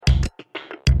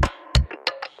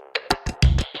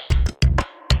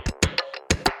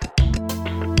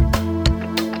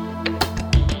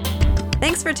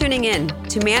Thanks for tuning in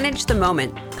to Manage the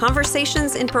Moment,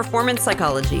 Conversations in Performance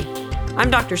Psychology. I'm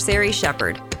Dr. Sari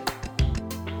Shepard.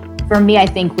 For me, I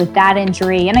think with that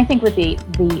injury, and I think with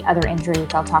the other injury,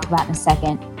 which I'll talk about in a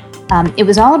second, it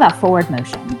was all about forward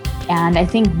motion. And I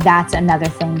think that's another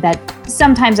thing that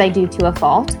sometimes I do to a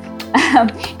fault.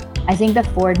 I think the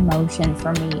forward motion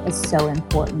for me is so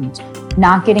important.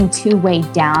 Not getting too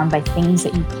weighed down by things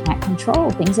that you can't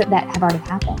control, things that have already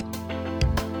happened.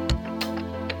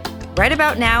 Right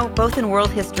about now, both in world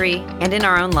history and in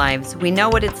our own lives, we know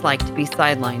what it's like to be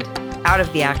sidelined, out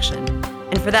of the action,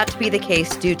 and for that to be the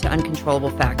case due to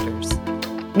uncontrollable factors,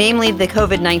 namely the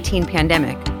COVID-19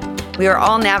 pandemic. We are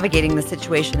all navigating the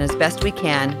situation as best we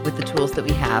can with the tools that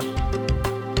we have.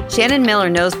 Shannon Miller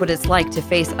knows what it's like to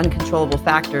face uncontrollable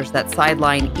factors that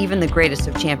sideline even the greatest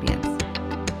of champions.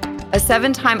 A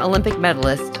 7-time Olympic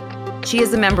medalist, she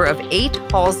is a member of 8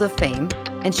 Halls of Fame,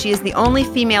 and she is the only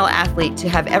female athlete to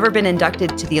have ever been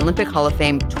inducted to the Olympic Hall of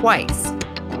Fame twice.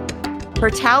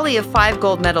 Her tally of 5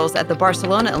 gold medals at the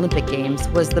Barcelona Olympic Games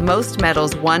was the most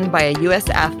medals won by a U.S.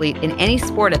 athlete in any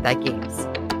sport at that Games.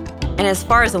 And as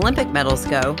far as Olympic medals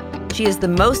go, she is the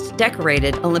most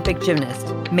decorated Olympic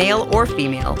gymnast, male or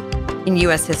female, in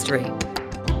U.S. history.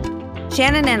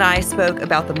 Shannon and I spoke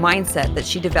about the mindset that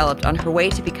she developed on her way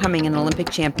to becoming an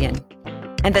Olympic champion,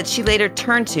 and that she later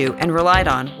turned to and relied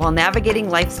on while navigating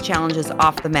life's challenges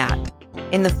off the mat,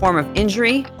 in the form of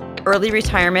injury, early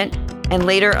retirement, and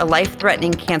later a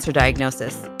life-threatening cancer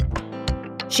diagnosis.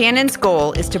 Shannon's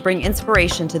goal is to bring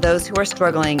inspiration to those who are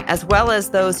struggling, as well as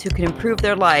those who can improve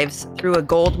their lives through a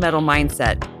gold medal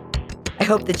mindset. I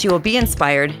hope that you will be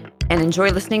inspired and enjoy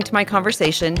listening to my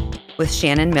conversation with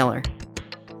Shannon Miller.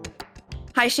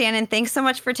 Hi, Shannon. Thanks so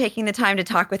much for taking the time to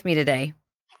talk with me today.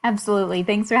 Absolutely.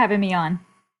 Thanks for having me on.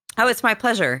 Oh, it's my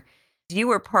pleasure. You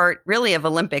were part really of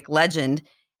Olympic legend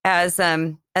as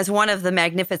one of the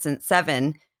Magnificent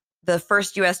Seven, the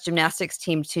first U.S. gymnastics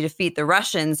team to defeat the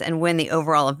Russians and win the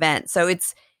overall event. So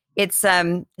it's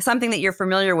something that you're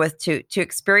familiar with to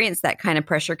experience that kind of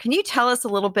pressure. Can you tell us a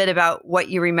little bit about what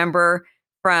you remember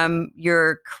from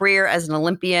your career as an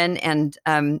Olympian and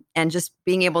just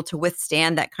being able to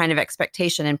withstand that kind of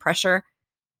expectation and pressure?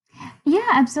 Yeah,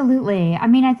 absolutely. I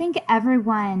mean, I think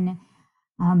everyone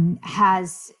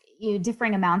has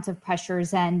differing amounts of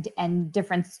pressures and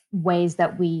different ways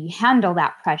that we handle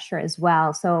that pressure as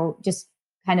well. So just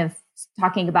kind of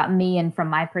talking about me and from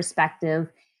my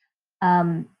perspective,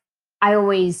 I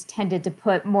always tended to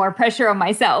put more pressure on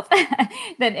myself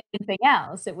than anything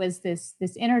else. It was this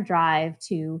inner drive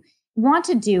to want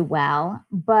to do well,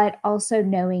 but also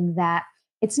knowing that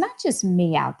it's not just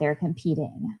me out there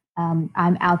competing.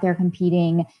 I'm out there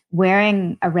competing,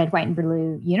 wearing a red, white, and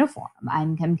blue uniform.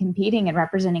 I'm competing and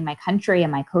representing my country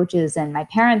and my coaches and my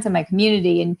parents and my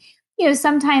community. And,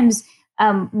 sometimes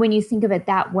when you think of it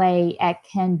that way, it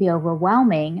can be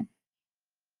overwhelming.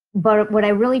 But what I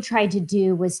really tried to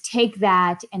do was take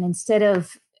that and instead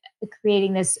of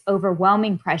creating this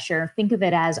overwhelming pressure, think of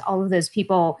it as all of those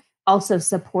people also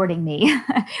supporting me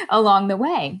along the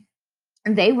way.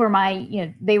 They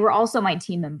were also my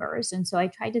team members. And so I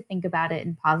tried to think about it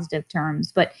in positive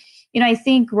terms. But, I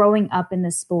think growing up in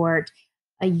the sport,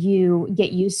 you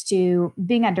get used to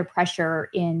being under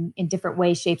pressure in different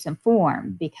ways, shapes, and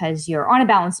form, because you're on a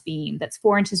balance beam that's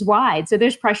 4 inches wide. So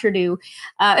there's pressure to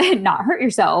not hurt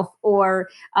yourself or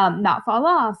not fall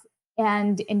off.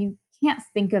 And you can't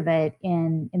think of it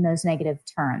in those negative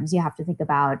terms. You have to think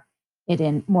about it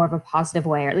in more of a positive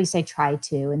way, or at least I try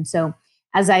to. And so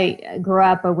as I grew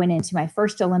up, I went into my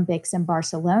first Olympics in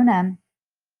Barcelona.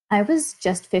 I was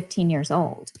just 15 years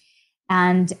old.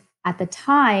 And at the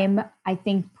time, I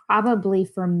think probably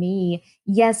for me,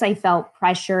 yes, I felt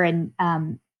pressure and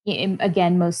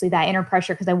again, mostly that inner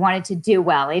pressure because I wanted to do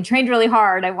well. I trained really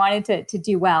hard. I wanted to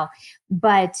do well.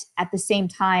 But at the same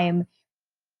time,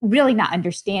 really not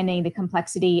understanding the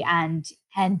complexity and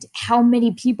how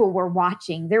many people were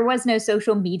watching. There was no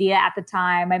social media at the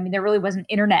time. I mean, there really wasn't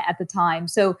internet at the time.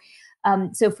 So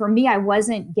for me, I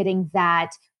wasn't getting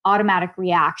that automatic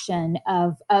reaction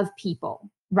of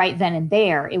people right then and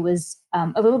there. It was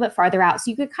a little bit farther out. So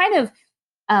you could kind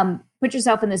of put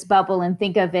yourself in this bubble and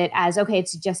think of it as, okay,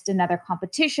 it's just another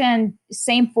competition,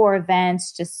 same 4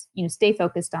 events, just, stay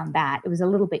focused on that. It was a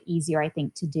little bit easier, I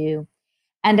think, to do.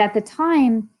 And at the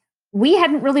time, we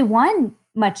hadn't really won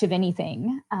much of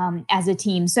anything as a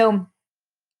team. So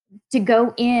to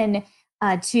go in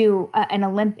to an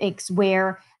Olympics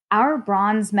where our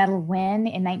bronze medal win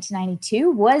in 1992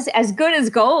 was as good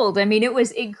as gold. I mean, it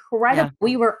was incredible. Yeah.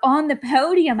 We were on the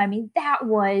podium. I mean, that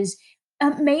was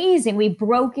amazing. We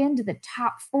broke into the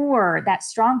top four, that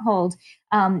stronghold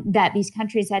that these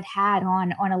countries had had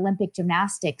on Olympic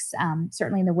gymnastics,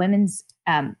 certainly in the women's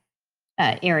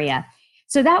area.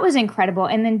 So that was incredible.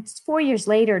 And then 4 years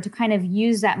later, to kind of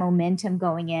use that momentum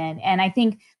going in, and I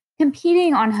think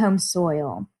competing on home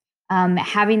soil,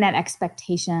 having that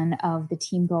expectation of the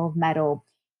team gold medal,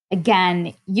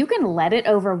 again, you can let it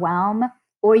overwhelm,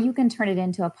 or you can turn it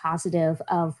into a positive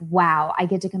of, wow, I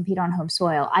get to compete on home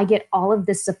soil. I get all of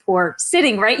this support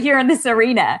sitting right here in this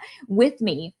arena with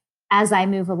me as I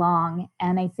move along.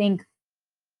 And I think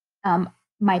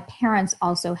my parents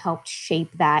also helped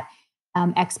shape that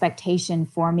expectation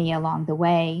for me along the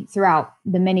way throughout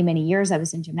the many, many years I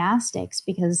was in gymnastics,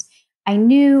 because I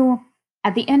knew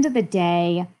at the end of the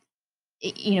day,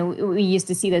 we used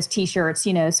to see those t-shirts,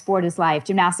 sport is life,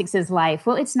 gymnastics is life.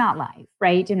 Well, it's not life,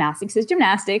 right? Gymnastics is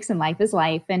gymnastics and life is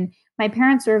life. And my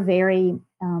parents were very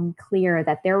clear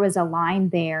that there was a line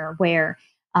there where,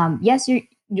 yes,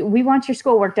 we want your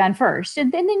schoolwork done first,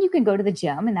 and then you can go to the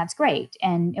gym, and that's great.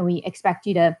 And we expect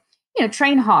you to,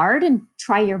 train hard and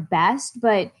try your best,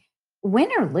 but win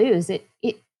or lose,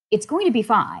 it's going to be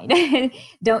fine.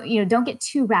 Don't get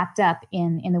too wrapped up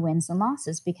in the wins and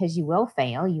losses, because you will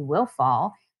fail, you will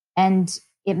fall, and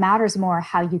it matters more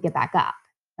how you get back up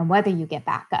and whether you get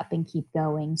back up and keep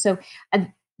going. So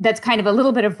that's kind of a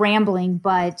little bit of rambling,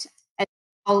 but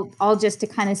I'll just to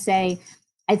kind of say,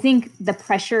 I think the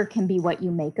pressure can be what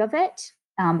you make of it.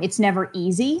 It's never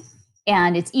easy,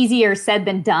 and it's easier said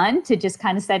than done to just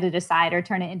kind of set it aside or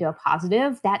turn it into a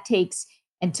positive. That takes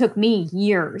and took me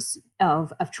years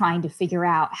of trying to figure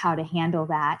out how to handle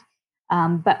that.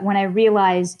 But when I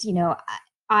realized,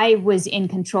 I was in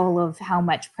control of how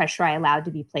much pressure I allowed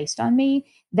to be placed on me,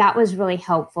 that was really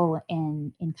helpful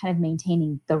in kind of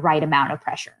maintaining the right amount of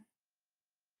pressure.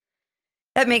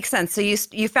 That makes sense. So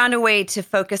you found a way to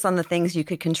focus on the things you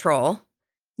could control.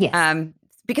 Yes.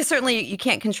 Because certainly you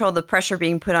can't control the pressure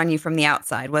being put on you from the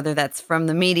outside, whether that's from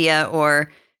the media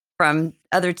or from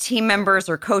other team members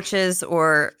or coaches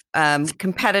or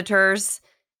competitors,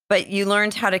 but you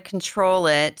learned how to control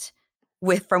it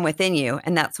from within you.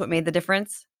 And that's what made the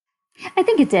difference? I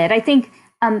think it did. I think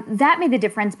that made the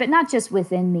difference, but not just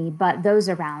within me, but those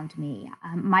around me.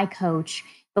 My coach,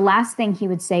 the last thing he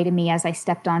would say to me as I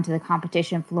stepped onto the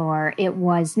competition floor, it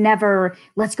was never,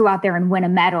 let's go out there and win a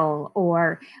medal,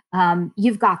 or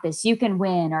you've got this, you can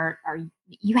win, or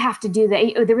you have to do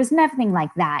that. There was nothing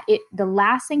like that. The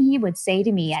last thing he would say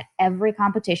to me at every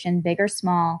competition, big or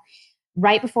small,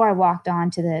 right before I walked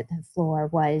onto the floor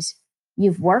was,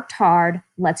 you've worked hard,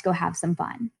 let's go have some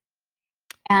fun.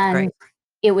 And Great.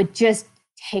 It would just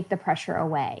take the pressure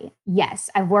away. Yes,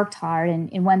 I've worked hard.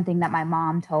 And one thing that my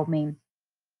mom told me,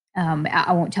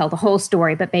 I won't tell the whole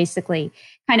story, but basically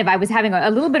kind of, I was having a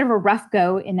little bit of a rough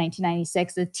go in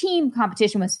 1996. The team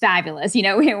competition was fabulous.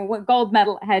 Gold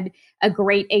medal, had a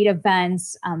great 8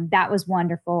 events. That was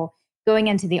wonderful. Going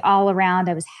into the all around,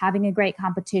 I was having a great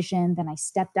competition. Then I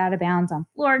stepped out of bounds on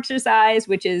floor exercise,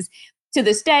 which is to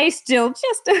this day still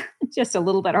just a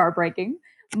little bit heartbreaking,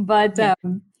 but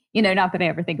not that I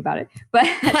ever think about it, but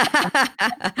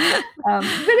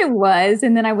but it was.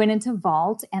 And then I went into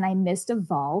vault, and I missed a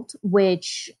vault,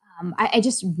 which I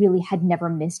just really had never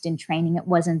missed in training. It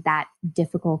wasn't that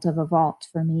difficult of a vault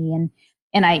for me.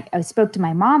 And I spoke to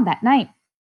my mom that night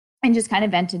and just kind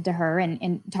of vented to her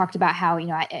and talked about how,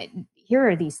 here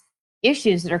are these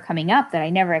issues that are coming up that I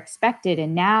never expected.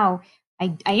 And now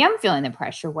I am feeling the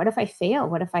pressure. What if I fail?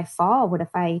 What if I fall? What if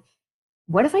I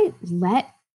let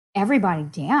everybody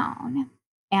down?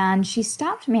 And she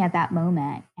stopped me at that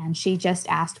moment, and she just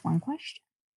asked one question: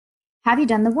 have you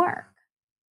done the work?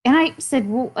 And I said,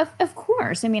 well, of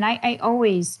course. I mean, I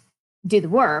always do the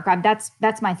work.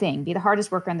 That's my thing. Be the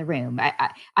hardest worker in the room.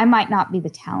 I might not be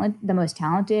the most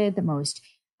talented, the most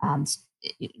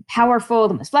powerful,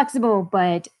 the most flexible,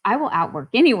 but I will outwork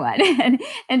anyone.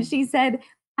 And she said,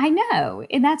 I know.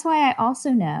 And that's why I also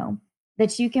know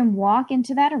that you can walk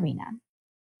into that arena,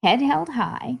 head held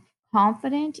high,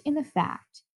 confident in the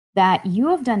fact that you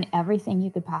have done everything you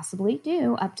could possibly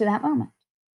do up to that moment.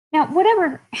 Now,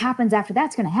 whatever happens after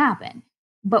that's going to happen.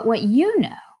 But what you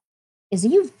know is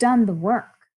you've done the work.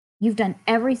 You've done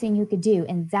everything you could do.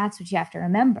 And that's what you have to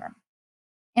remember.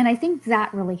 And I think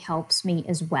that really helps me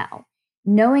as well,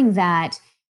 knowing that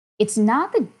it's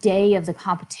not the day of the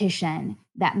competition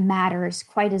that matters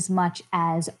quite as much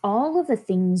as all of the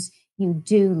things you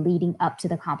do leading up to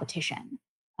the competition.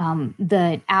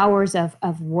 The hours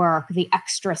of work, the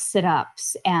extra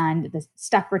sit-ups and the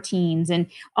stuck routines, and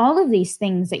all of these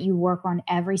things that you work on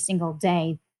every single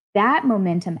day, that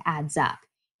momentum adds up.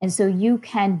 And so you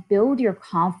can build your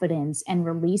confidence and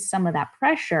release some of that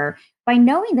pressure by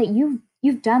knowing that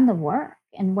you've done the work.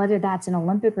 And whether that's an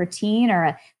Olympic routine or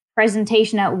a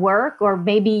presentation at work, or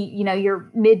maybe, your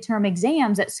midterm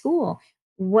exams at school,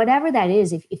 whatever that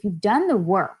is, if you've done the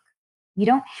work, you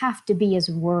don't have to be as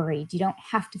worried. You don't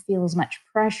have to feel as much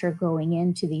pressure going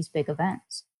into these big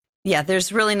events. Yeah,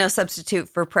 there's really no substitute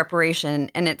for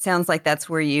preparation. And it sounds like that's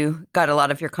where you got a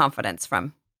lot of your confidence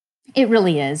from. It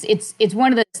really is. It's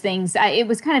one of those things. It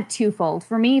was kind of twofold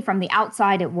for me. From the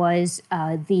outside, it was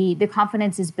the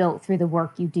confidence is built through the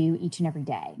work you do each and every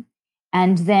day.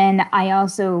 And then I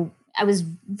was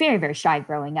very, very shy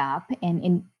growing up,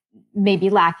 and maybe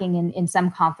lacking in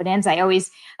some confidence. I always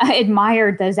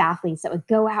admired those athletes that would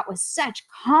go out with such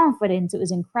confidence. It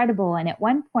was incredible. And at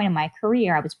one point in my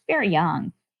career, I was very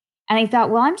young, and I thought,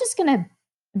 well, I'm just gonna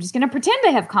pretend I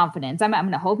have confidence. I'm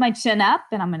gonna hold my chin up,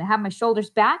 and I'm gonna have my shoulders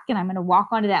back, and I'm gonna walk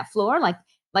onto that floor like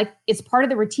it's part of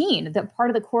the routine. That part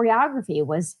of the choreography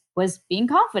was being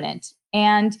confident.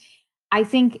 And I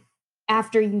think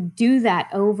after you do that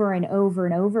over and over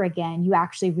and over again, you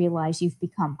actually realize you've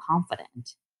become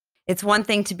confident. It's one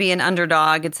thing to be an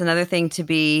underdog. It's another thing to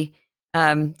be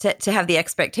to have the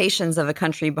expectations of a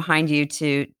country behind you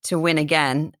to win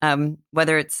again,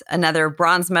 whether it's another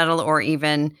bronze medal or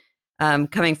even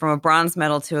coming from a bronze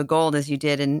medal to a gold, as you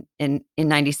did in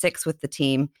 96 with the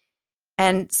team.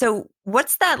 And so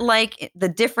what's that like, the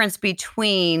difference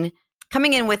between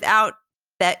coming in without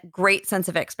that great sense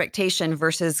of expectation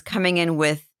versus coming in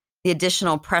with the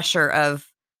additional pressure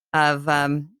of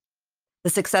the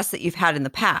success that you've had in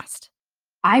the past?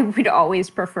 I would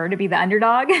always prefer to be the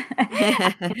underdog.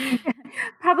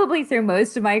 Probably through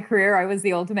most of my career, I was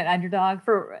the ultimate underdog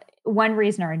for one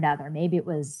reason or another. Maybe it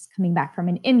was coming back from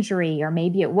an injury, or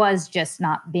maybe it was just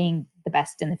not being the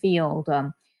best in the field.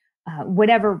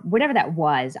 Whatever that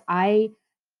was, I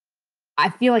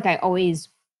feel like I always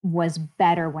was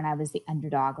better when I was the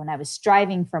underdog, when I was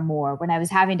striving for more, when I was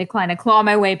having to kind of claw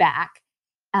my way back.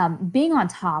 Being on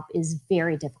top is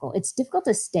very difficult. It's difficult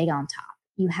to stay on top.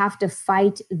 You have to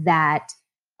fight that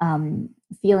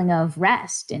feeling of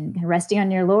rest and resting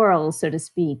on your laurels, so to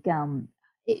speak,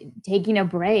 taking a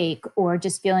break, or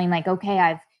just feeling like,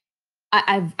 okay,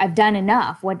 I've done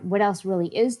enough. What else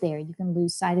really is there? You can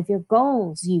lose sight of your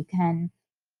goals. You can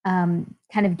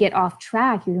kind of get off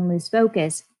track. You can lose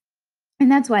focus.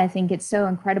 And that's why I think it's so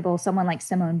incredible. Someone like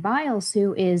Simone Biles,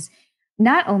 who is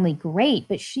not only great,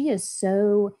 but she is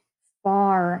so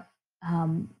far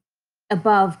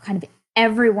above kind of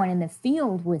everyone in the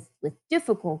field with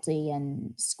difficulty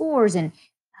and scores. And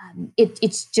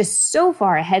it's just so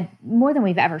far ahead, more than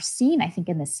we've ever seen, I think,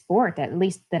 in the sport, at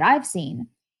least that I've seen,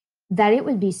 that it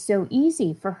would be so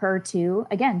easy for her to,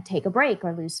 again, take a break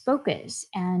or lose focus.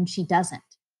 And she doesn't.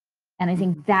 And I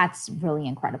think that's really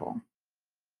incredible.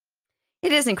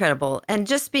 It is incredible. And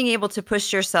just being able to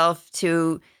push yourself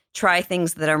to try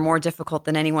things that are more difficult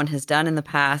than anyone has done in the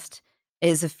past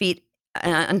is a feat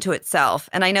unto itself.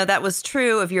 And I know that was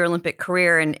true of your Olympic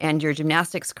career and your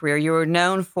gymnastics career. You were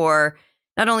known for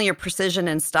not only your precision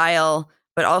and style,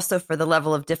 but also for the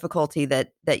level of difficulty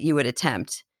that you would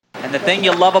attempt. And the thing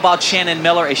you love about Shannon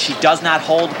Miller is she does not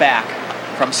hold back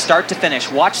from start to finish.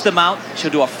 Watch the mount.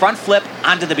 She'll do a front flip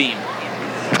onto the beam.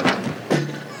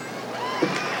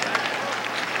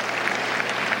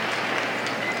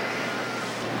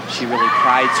 She really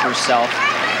prides herself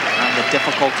on the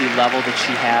difficulty level that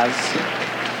she has.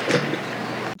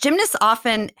 Gymnasts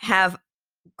often have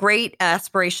great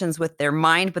aspirations with their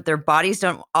mind, but their bodies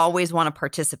don't always want to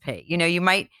participate. You know, you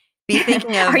might be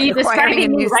thinking of Are you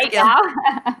describing me right skill. now?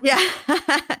 Yeah.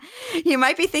 You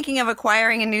might be thinking of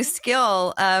acquiring a new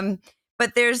skill,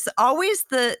 but there's always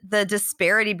the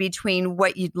disparity between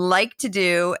what you'd like to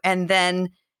do and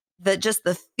then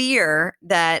the fear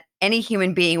that any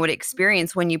human being would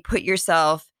experience when you put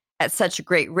yourself at such a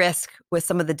great risk with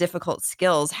some of the difficult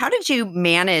skills. How did you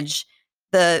manage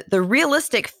the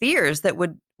realistic fears that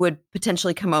would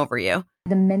potentially come over you?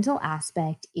 The mental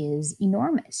aspect is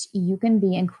enormous. You can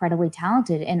be incredibly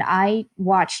talented. And I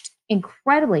watched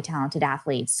incredibly talented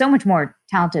athletes, so much more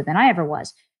talented than I ever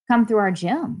was, come through our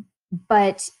gym.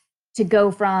 But to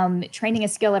go from training a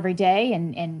skill every day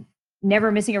and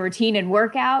never missing a routine and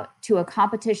workout to a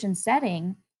competition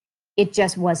setting, it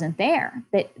just wasn't there.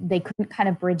 That they couldn't kind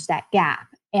of bridge that gap.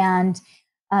 And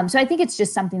so I think it's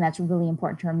just something that's really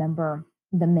important to remember.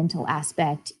 The mental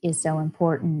aspect is so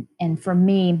important. And for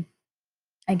me,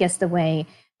 I guess the way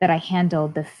that I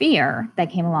handled the fear that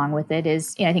came along with it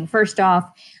is, I think first off,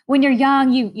 when you're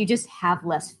young, you just have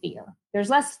less fear. there's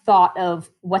less thought of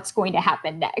what's going to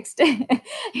happen next.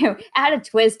 Add a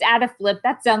twist, add a flip.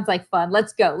 That sounds like fun.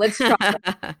 Let's go. Let's try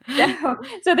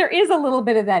it. So there is a little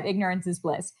bit of that ignorance is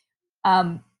bliss.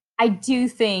 I do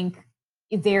think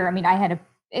I had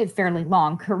a fairly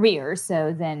long career.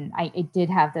 So then I did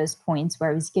have those points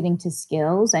where I was getting to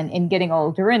skills and getting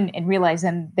older and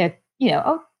realizing that,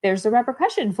 there's a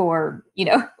repercussion for,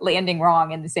 landing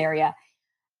wrong in this area.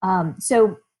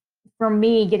 So for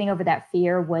me, getting over that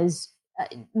fear was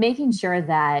making sure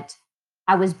that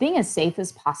I was being as safe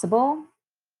as possible,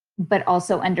 but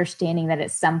also understanding that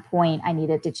at some point I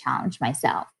needed to challenge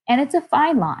myself. And it's a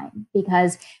fine line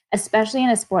because especially in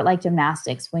a sport like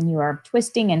gymnastics, when you are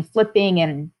twisting and flipping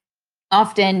and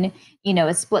often,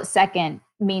 a split second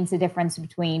means the difference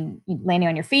between landing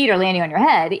on your feet or landing on your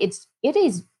head. It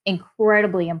is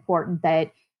incredibly important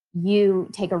that you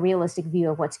take a realistic view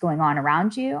of what's going on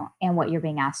around you and what you're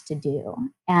being asked to do.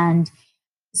 And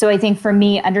so I think for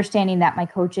me, understanding that my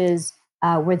coaches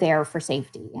were there for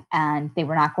safety and they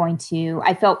were not going to,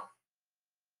 I felt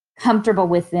comfortable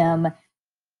with them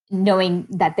knowing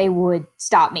that they would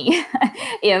stop me.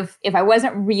 if I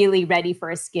wasn't really ready for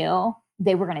a skill,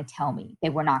 they were going to tell me. They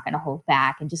were not going to hold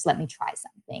back and just let me try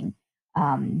something.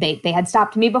 They had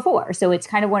stopped me before. So it's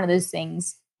kind of one of those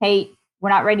things, hey, we're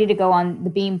not ready to go on the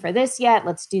beam for this yet.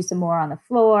 Let's do some more on the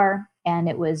floor. And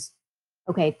it was,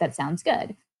 okay, that sounds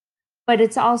good. But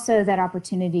it's also that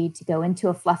opportunity to go into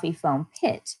a fluffy foam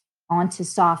pit, onto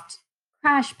soft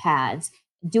crash pads,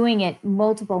 doing it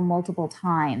multiple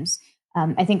times.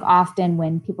 I think often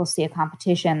when people see a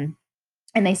competition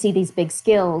and they see these big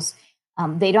skills,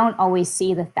 they don't always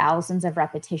see the thousands of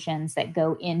repetitions that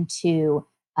go into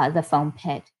the foam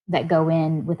pit, that go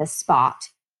in with a spot,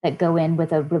 that go in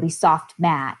with a really soft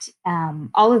mat,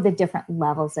 all of the different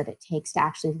levels that it takes to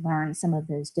actually learn some of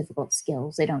those difficult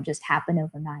skills. They don't just happen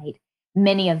overnight.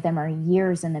 Many of them are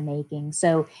years in the making.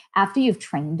 So after you've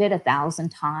trained it 1,000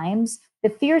 times, the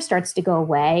fear starts to go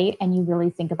away and you really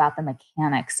think about the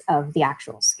mechanics of the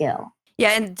actual skill.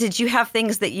 Yeah. And did you have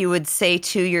things that you would say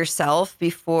to yourself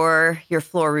before your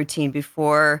floor routine,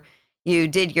 before you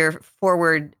did your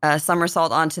forward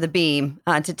somersault onto the beam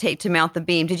to mount the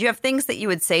beam? Did you have things that you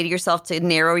would say to yourself to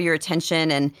narrow your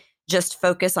attention and just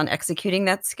focus on executing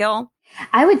that skill?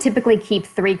 I would typically keep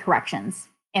 3 corrections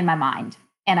in my mind,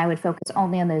 and I would focus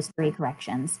only on those 3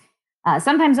 corrections.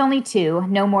 Sometimes only 2,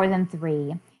 no more than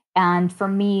 3. And for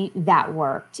me, that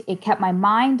worked. It kept my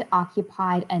mind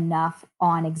occupied enough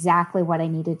on exactly what I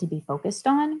needed to be focused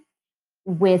on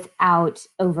without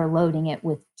overloading it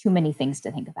with too many things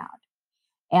to think about.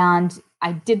 And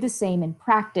I did the same in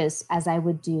practice as I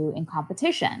would do in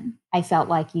competition. I felt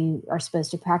like you are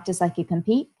supposed to practice like you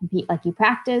compete like you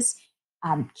practice,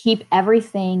 keep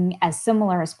everything as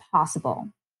similar as possible.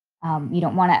 You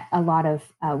don't want a lot of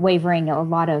wavering, a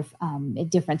lot of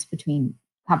difference between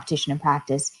competition and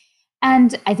practice.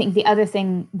 And I think the other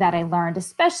thing that I learned,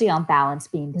 especially on balance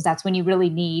beam, because that's when you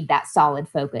really need that solid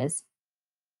focus.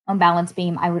 On balance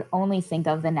beam, I would only think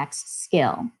of the next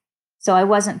skill. So I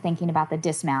wasn't thinking about the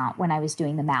dismount when I was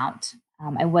doing the mount.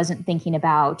 I wasn't thinking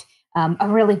about a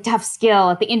really tough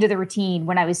skill at the end of the routine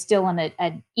when I was still on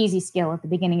an easy skill at the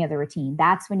beginning of the routine.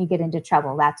 That's when you get into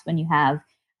trouble. That's when you have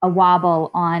a wobble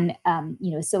on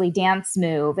a silly dance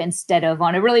move instead of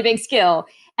on a really big skill.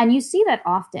 And you see that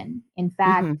often. In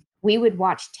fact, we would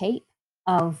watch tape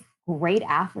of great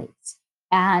athletes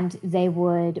and they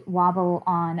would wobble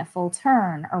on a full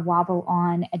turn or wobble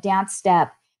on a dance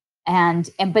step.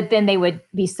 But then they would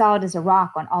be solid as a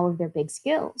rock on all of their big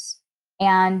skills.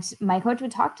 And my coach would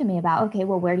talk to me about, okay,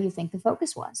 well, where do you think the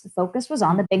focus was? The focus was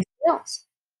on the big skills,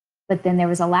 but then there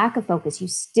was a lack of focus. You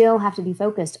still have to be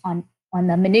focused on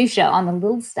the minutia, on the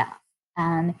little stuff.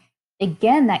 And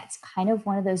again, that's kind of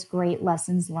one of those great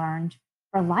lessons learned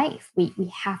for life. We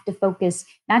have to focus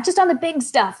not just on the big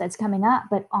stuff that's coming up,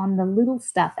 but on the little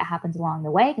stuff that happens along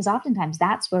the way, because oftentimes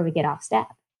that's where we get off step.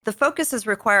 The focus is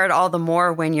required all the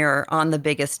more when you're on the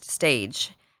biggest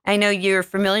stage. I know you're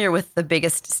familiar with the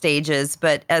biggest stages,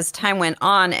 but as time went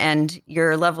on and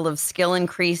your level of skill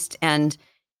increased and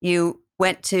you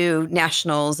went to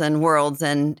nationals and worlds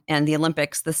and the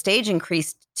Olympics, the stage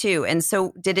increased too. And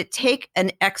so did it take an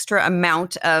extra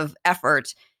amount of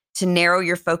effort to narrow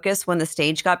your focus when the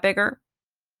stage got bigger?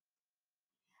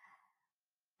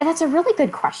 That's a really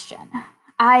good question.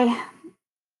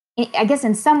 I guess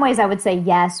in some ways I would say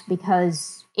yes,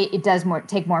 because it does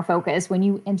take more focus when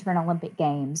you enter an Olympic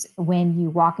Games, when you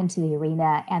walk into the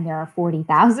arena and there are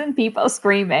 40,000 people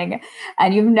screaming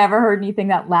and you've never heard anything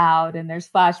that loud and there's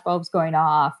flashbulbs going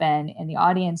off and the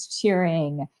audience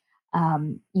cheering.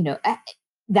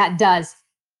 That does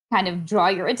kind of draw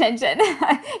your attention.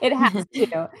 It has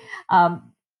to.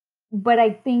 But I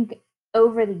think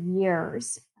over the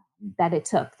years that it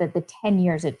took, that the 10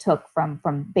 years it took from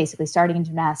basically starting in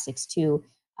gymnastics to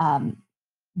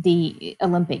the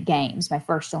Olympic Games, my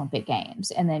first Olympic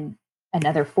Games, and then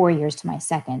another 4 years to my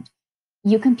second,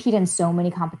 you compete in so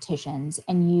many competitions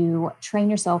and you train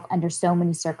yourself under so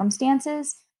many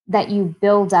circumstances that you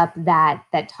build up that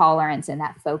tolerance and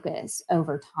that focus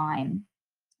over time,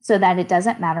 so that it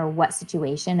doesn't matter what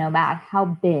situation, no matter how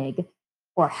big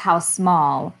or how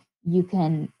small, you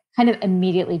can kind of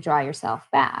immediately draw yourself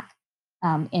back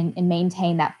and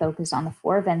maintain that focus on the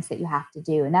 4 events that you have to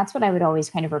do. And that's what I would always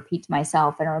kind of repeat to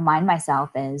myself and remind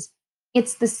myself is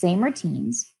it's the same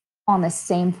routines on the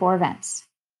same 4 events.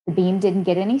 The beam didn't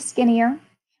get any skinnier.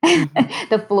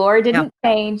 The floor didn't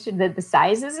change. The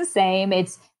size is the same.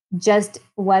 It's just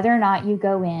whether or not you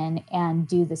go in and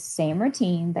do the same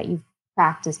routine that you've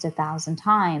practiced 1,000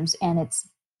 times. And it's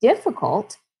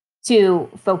difficult to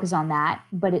focus on that,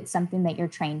 but it's something that you're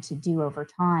trained to do over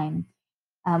time.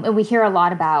 And we hear a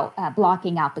lot about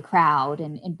blocking out the crowd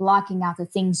and blocking out the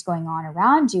things going on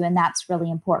around you. And that's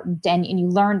really important. And you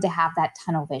learn to have that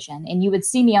tunnel vision. And you would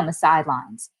see me on the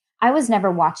sidelines. I was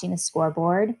never watching the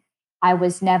scoreboard. I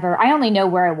only know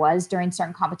where I was during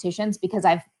certain competitions because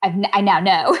I now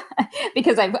know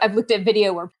because I've looked at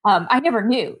video where I never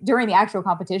knew during the actual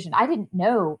competition. I didn't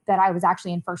know that I was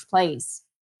actually in first place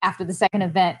after the second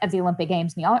event of the Olympic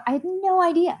Games. I had no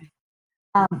idea.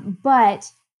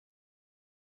 But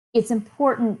it's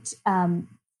important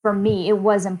for me. It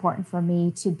was important for me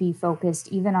to be focused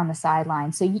even on the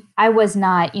sidelines. So I was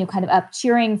not, kind of up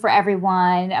cheering for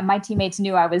everyone. My teammates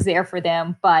knew I was there for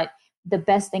them, but the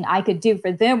best thing I could do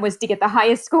for them was to get the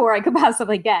highest score I could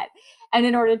possibly get. And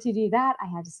in order to do that, I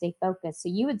had to stay focused. So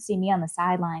you would see me on the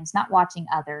sidelines, not watching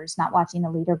others, not watching the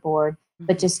leaderboard,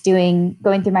 but just going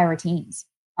through my routines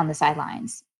on the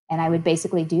sidelines. And I would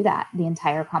basically do that the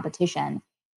entire competition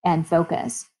and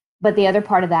focus. But the other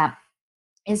part of that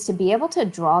is to be able to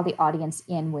draw the audience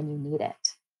in when you need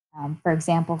it. For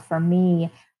example, for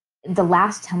me, the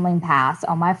last tumbling pass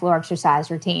on my floor exercise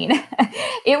routine,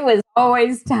 it was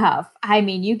always tough. I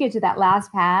mean, you get to that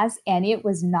last pass and it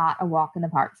was not a walk in the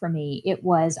park for me. It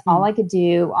was all I could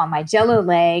do on my jello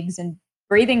legs and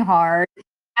breathing hard,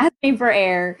 asking for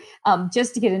air,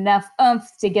 just to get enough oomph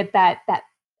to get that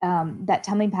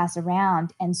tumbling pass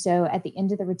around. And so at the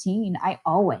end of the routine, I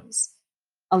always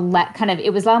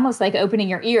it was almost like opening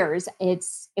your ears. It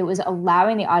was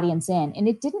allowing the audience in, and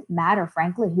it didn't matter,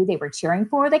 frankly, who they were cheering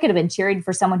for. They could have been cheering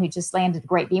for someone who just landed a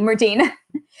great beam routine,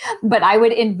 but I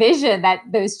would envision that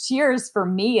those cheers for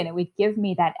me, and it would give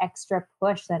me that extra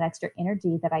push, that extra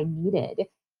energy that I needed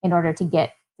in order to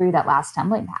get through that last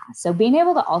tumbling pass. So being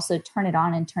able to also turn it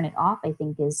on and turn it off, I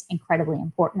think, is incredibly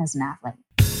important as an athlete.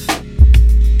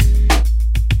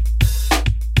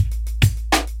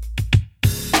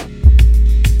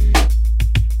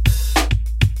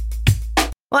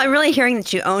 Well, I'm really hearing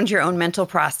that you owned your own mental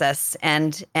process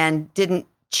and didn't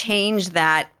change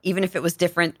that, even if it was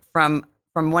different from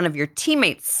one of your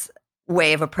teammates'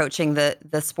 way of approaching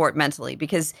the sport mentally,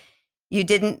 because you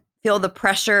didn't feel the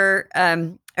pressure,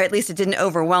 or at least it didn't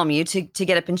overwhelm you to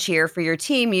get up and cheer for your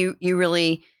team. You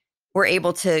really were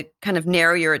able to kind of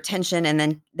narrow your attention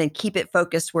and then keep it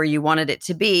focused where you wanted it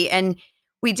to be. And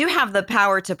we do have the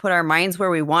power to put our minds where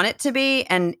we want it to be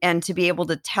and to be able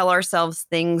to tell ourselves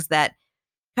things that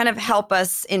kind of help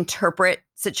us interpret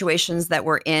situations that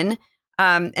we're in.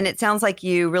 And it sounds like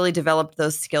you really developed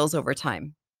those skills over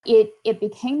time. It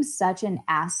became such an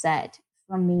asset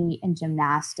for me in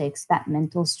gymnastics, that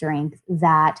mental strength,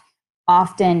 that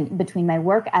often between my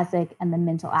work ethic and the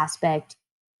mental aspect,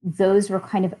 those were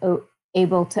kind of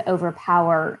able to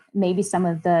overpower maybe some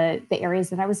of the areas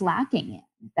that I was lacking in,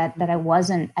 that I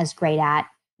wasn't as great at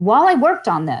while I worked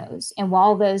on those and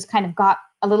while those kind of got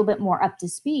a little bit more up to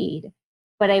speed.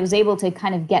 But I was able to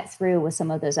kind of get through with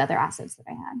some of those other assets that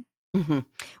I had. Mm-hmm.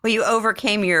 Well, you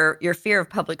overcame your fear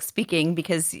of public speaking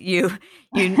because you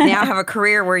now have a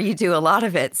career where you do a lot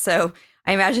of it. So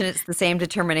I imagine it's the same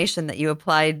determination that you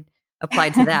applied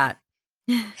to that.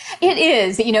 It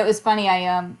is. It was funny.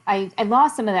 I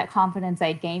lost some of that confidence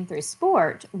I'd gained through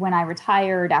sport when I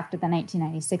retired after the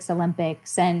 1996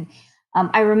 Olympics. And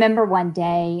I remember one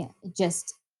day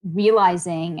just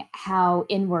realizing how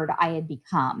inward I had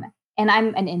become. And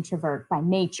I'm an introvert by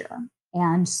nature.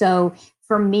 And so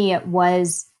for me, it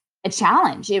was a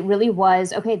challenge. It really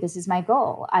was, okay, this is my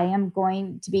goal. I am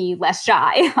going to be less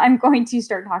shy. I'm going to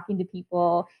start talking to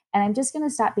people, and I'm just going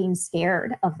to stop being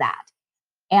scared of that.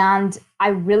 And I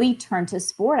really turned to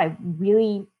sport. I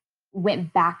really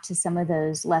went back to some of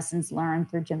those lessons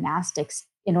learned through gymnastics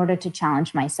in order to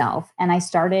challenge myself. And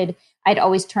I'd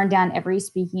always turned down every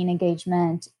speaking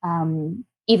engagement,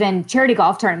 even charity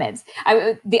golf tournaments.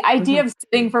 The idea of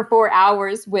sitting for 4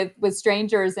 hours with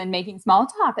strangers and making small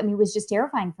talk, I mean, was just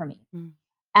terrifying for me.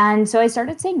 And so I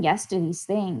started saying yes to these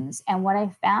things. And what I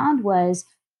found was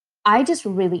I just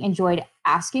really enjoyed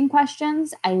asking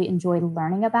questions. I enjoyed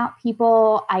learning about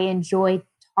people. I enjoyed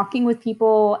talking with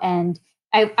people. And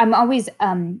I'm always,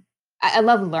 I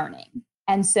love learning.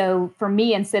 And so for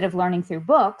me, instead of learning through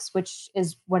books, which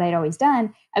is what I'd always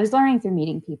done, I was learning through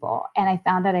meeting people. And I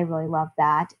found that I really loved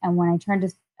that. And when I turned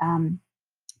to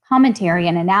commentary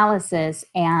and analysis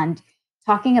and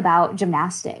talking about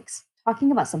gymnastics,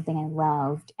 talking about something I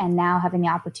loved, and now having the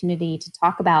opportunity to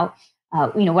talk about,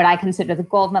 what I consider the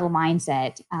gold medal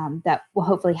mindset that will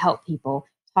hopefully help people,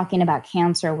 talking about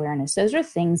cancer awareness. Those are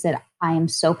things that I am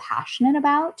so passionate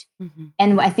about.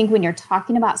 And I think when you're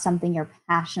talking about something you're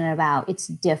passionate about, it's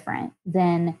different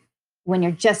than when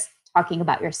you're just talking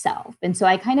about yourself. And so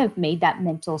I kind of made that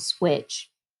mental switch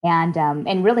and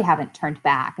really haven't turned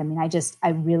back. I mean, I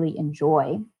really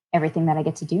enjoy everything that I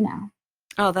get to do now.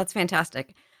 Oh, that's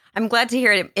fantastic. I'm glad to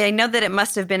hear it. I know that it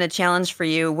must have been a challenge for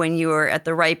you when you were at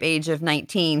the ripe age of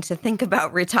 19 to think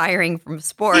about retiring from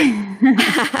sport.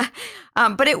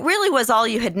 But it really was all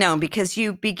you had known because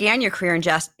you began your career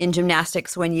in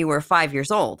gymnastics when you were 5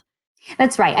 years old.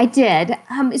 That's right. I did.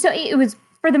 So it was,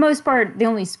 for the most part, the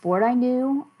only sport I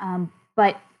knew,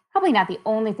 but probably not the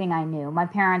only thing I knew. My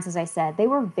parents, as I said, they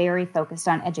were very focused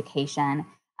on education.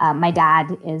 My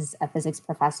dad is a physics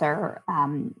professor.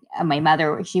 My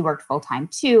mother, she worked full time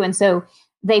too. And so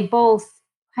they both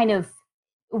kind of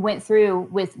went through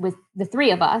with the three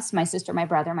of us, my sister, my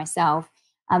brother, myself,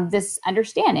 this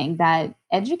understanding that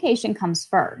education comes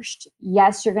first.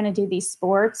 Yes, you're going to do these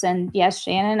sports. And yes,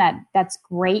 Shannon, that's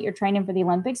great. You're training for the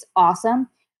Olympics. Awesome.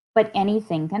 But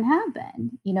anything can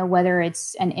happen, whether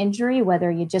it's an injury,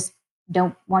 whether you just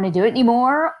don't want to do it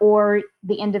anymore, or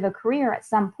the end of a career at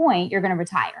some point, you're going to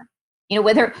retire.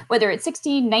 Whether it's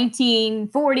 16, 19,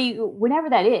 40, whenever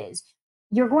that is,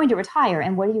 you're going to retire.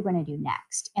 And what are you going to do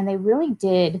next? And they really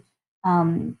did.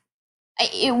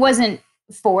 It wasn't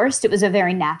forced. It was a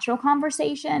very natural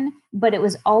conversation, but it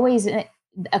was always a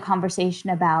conversation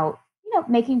about,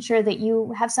 making sure that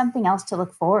you have something else to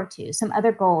look forward to, some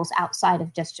other goals outside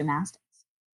of just gymnastics.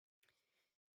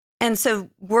 And so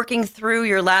working through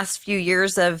your last few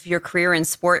years of your career in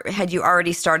sport, had you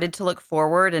already started to look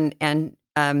forward and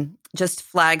just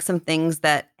flag some things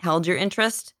that held your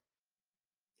interest?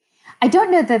 I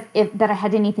don't know that I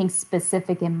had anything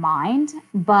specific in mind,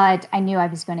 but I knew I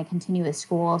was going to continue with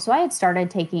school. So I had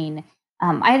started taking,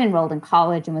 I had enrolled in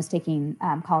college and was taking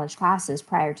college classes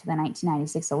prior to the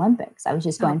 1996 Olympics. I was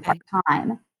just going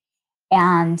part-time.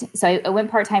 And so I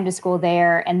went part-time to school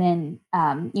there and then,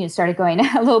 started going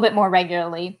a little bit more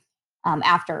regularly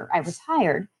after I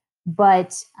retired.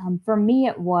 But for me,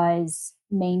 it was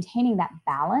maintaining that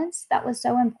balance that was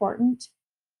so important.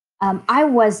 I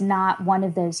was not one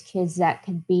of those kids that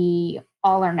could be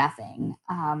all or nothing,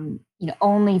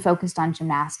 only focused on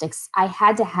gymnastics. I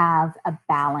had to have a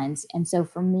balance. And so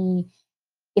for me,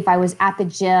 if I was at the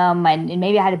gym and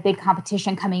maybe I had a big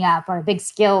competition coming up or a big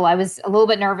skill I was a little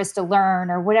bit nervous to learn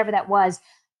or whatever that was,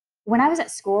 when I was at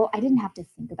school, I didn't have to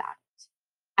think about it.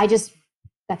 I just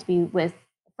got to be with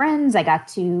friends. I got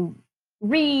to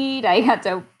read. I got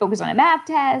to focus on a math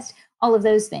test, all of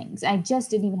those things. I just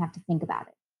didn't even have to think about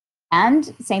it.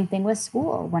 And same thing with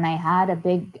school. When I had a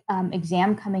big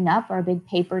exam coming up or a big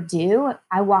paper due,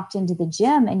 I walked into the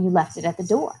gym and you left it at the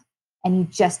door. And you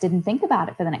just didn't think about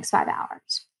it for the next 5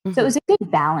 hours. So it was a good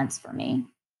balance for me.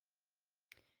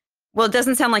 Well, it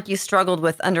doesn't sound like you struggled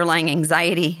with underlying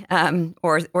anxiety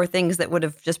or things that would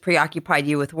have just preoccupied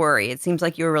you with worry. It seems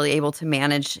like you were really able to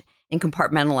manage and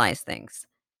compartmentalize things.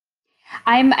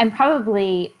 I'm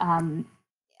probably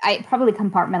I probably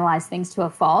compartmentalize things to a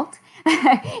fault.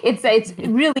 It's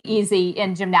really easy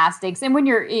in gymnastics, and when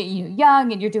you're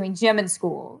young and you're doing gym in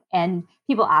school, and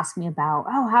people ask me about,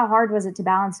 how hard was it to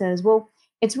balance those? Well,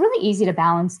 it's really easy to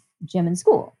balance gym and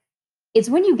school. It's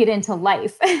when you get into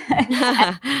life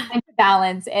and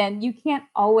balance, and you can't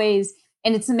always.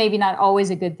 And it's maybe not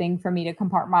always a good thing for me to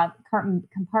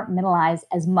compartmentalize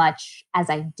as much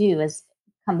as I do, as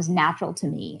comes natural to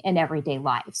me in everyday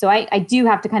life. So I do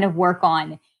have to kind of work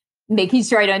on making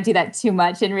sure I don't do that too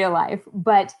much in real life.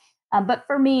 But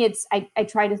for me, I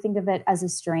try to think of it as a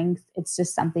strength. It's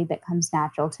just something that comes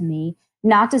natural to me.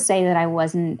 Not to say that I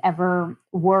wasn't ever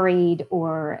worried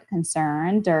or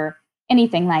concerned or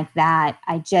anything like that.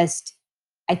 I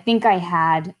think I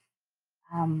had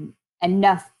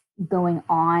enough going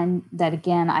on that,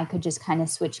 again, I could just kind of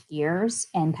switch gears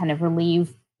and kind of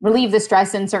relieve the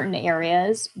stress in certain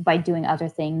areas by doing other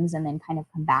things and then kind of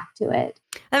come back to it.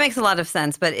 That makes a lot of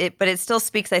sense, but it still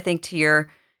speaks, I think, to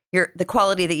the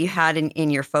quality that you had in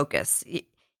your focus.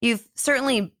 You've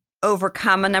certainly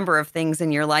overcome a number of things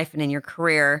in your life and in your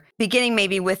career, beginning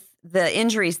maybe with the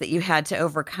injuries that you had to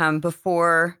overcome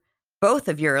before both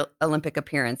of your Olympic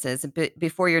appearances.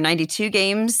 Before your 92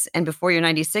 games and before your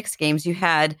 96 games, you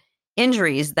had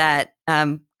injuries that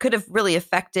could have really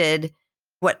affected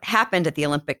what happened at the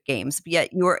Olympic Games, but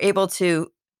yet you were able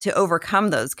to overcome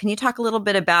those. Can you talk a little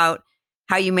bit about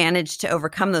how you managed to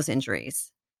overcome those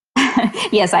injuries?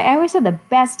 Yes, I always have the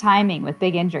best timing with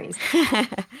big injuries.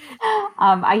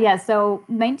 So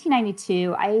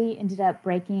 1992, I ended up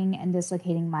breaking and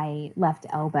dislocating my left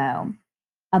elbow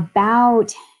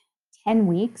about 10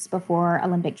 weeks before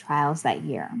Olympic trials that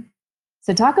year.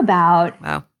 So talk about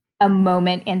a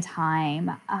moment in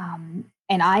time.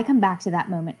 And I come back to that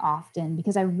moment often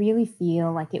because I really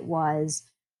feel like it was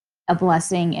a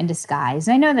blessing in disguise.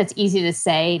 And I know that's easy to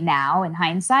say now in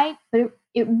hindsight, but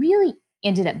it really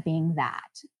ended up being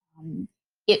that.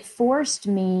 It forced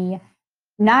me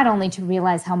not only to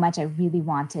realize how much I really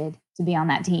wanted to be on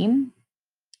that team,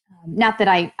 not that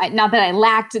I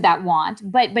lacked that want,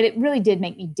 but it really did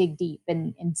make me dig deep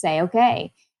and say,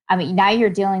 okay, I mean, now you're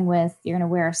going to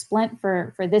wear a splint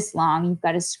for this long. You've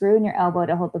got a screw in your elbow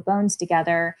to hold the bones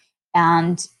together.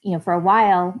 And, for a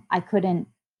while, I couldn't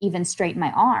even straighten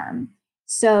my arm.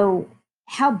 So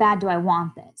how bad do I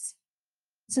want this?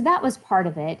 So that was part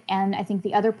of it. And I think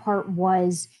the other part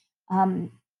was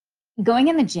going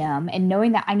in the gym and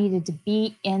knowing that I needed to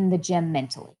be in the gym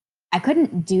mentally. I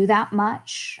couldn't do that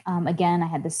much. Again, I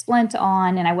had the splint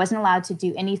on and I wasn't allowed to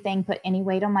do anything, put any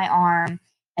weight on my arm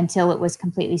until it was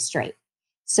completely straight.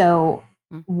 So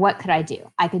what could I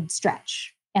do? I could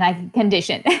stretch and I could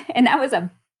condition. And that was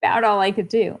about all I could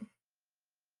do.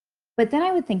 But then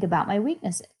I would think about my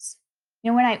weaknesses.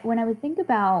 When I would think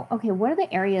about, okay, what are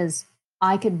the areas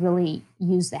I could really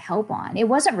use the help on? It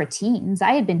wasn't routines.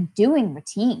 I had been doing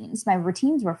routines. My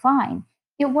routines were fine.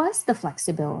 It was the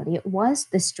flexibility. It was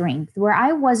the strength where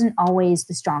I wasn't always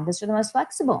the strongest or the most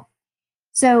flexible.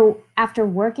 So after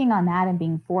working on that and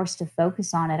being forced to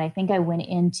focus on it, I think I went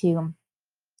into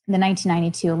the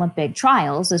 1992 Olympic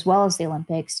trials, as well as the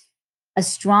Olympics, a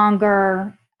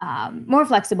stronger, more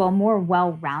flexible, more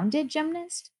well-rounded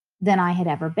gymnast than I had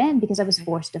ever been because I was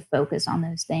forced to focus on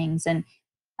those things. And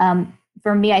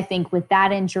for me, I think with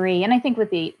that injury, and I think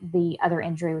with the other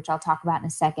injury, which I'll talk about in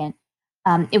a second,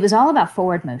 it was all about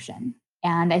forward motion.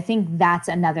 And I think that's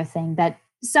another thing that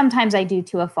sometimes I do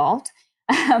to a fault.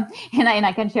 And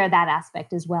I can share that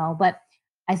aspect as well. But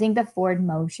I think the forward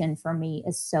motion for me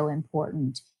is so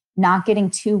important. Not getting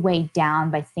too weighed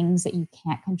down by things that you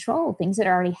can't control, things that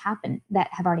have already happened.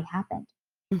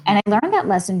 Mm-hmm. And I learned that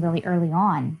lesson really early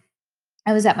on.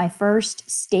 I was at my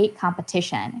first state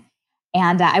competition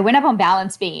and I went up on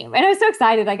balance beam and I was so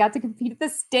excited. I got to compete at the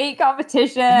state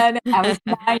competition. I was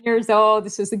 9 years old.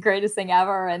 This was the greatest thing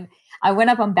ever. And I went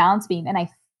up on balance beam and I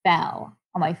fell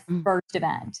on my first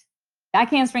event. Back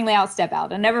handspring layout, step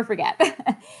out. I'll never forget.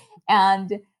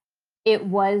 And it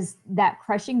was that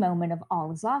crushing moment of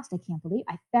all is lost. I can't believe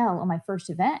I fell on my first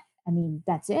event. I mean,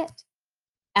 that's it.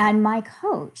 And my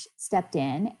coach stepped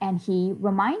in and he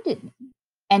reminded me,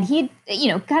 and he'd,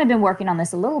 kind of been working on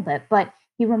this a little bit, but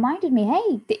he reminded me,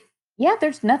 hey,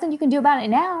 there's nothing you can do about it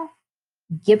now.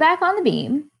 Get back on the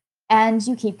beam and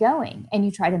you keep going and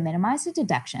you try to minimize the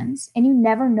deductions and you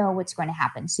never know what's going to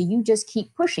happen. So you just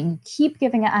keep pushing, you keep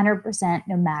giving it 100%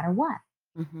 no matter what.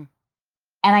 Mm-hmm.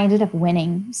 And I ended up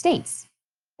winning states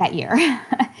that year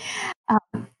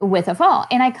with a fall.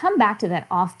 And I come back to that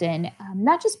often,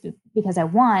 not just because I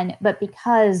won, but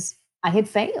because I had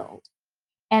failed.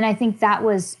 And I think that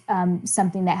was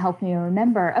something that helped me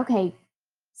remember, okay,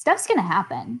 stuff's going to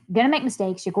happen. You're going to make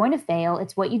mistakes. You're going to fail.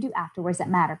 It's what you do afterwards that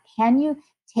matter. Can you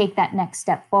take that next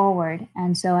step forward?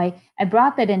 And so I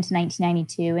brought that into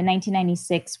 1992. And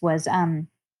 1996 was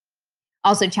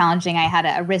also challenging. I had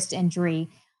a wrist injury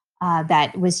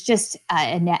that was just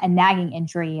a nagging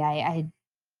injury. I'm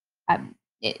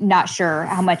not sure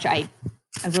how much I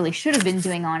really should have been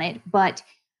doing on it, but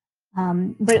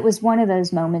it was one of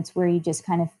those moments where you just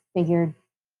kind of figured,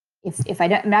 if I'm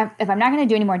not going to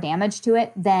do any more damage to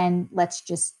it, then let's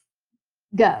just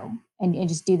go and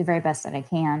just do the very best that I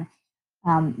can.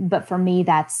 But for me,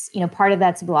 that's, part of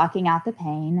that's blocking out the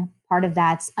pain. Part of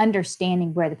that's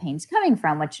understanding where the pain's coming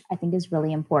from, which I think is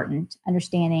really important.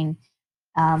 Understanding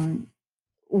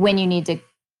when you need to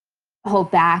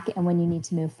hold back and when you need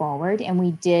to move forward. And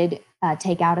we did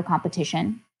take out a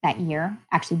competition that year,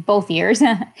 actually both years.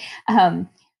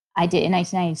 I did in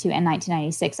 1992 and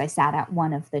 1996. I sat at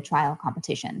one of the trial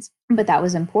competitions, but that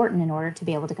was important in order to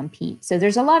be able to compete. So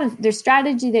there's there's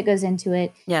strategy that goes into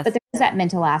it, Yes. but there's that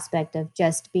mental aspect of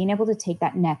just being able to take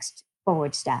that next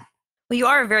forward step. Well, you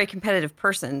are a very competitive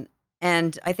person.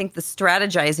 And I think the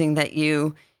strategizing that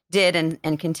you did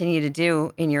and continue to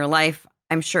do in your life,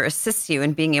 I'm sure assists you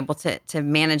in being able to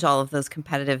manage all of those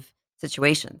competitive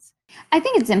situations. I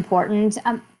think it's important.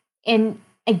 And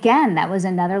again, that was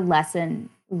another lesson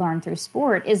learned through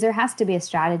sport is there has to be a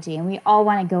strategy, and we all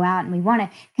want to go out and we want to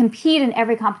compete in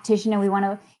every competition, and we want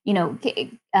to,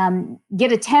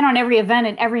 get a 10 on every event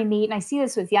and every meet. And I see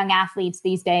this with young athletes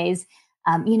these days.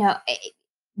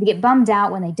 They get bummed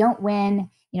out when they don't win,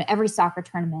 every soccer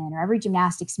tournament or every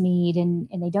gymnastics meet, and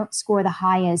they don't score the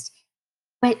highest.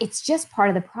 But it's just part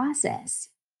of the process.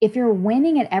 If you're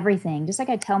winning at everything, just like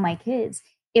I tell my kids,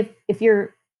 if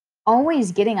you're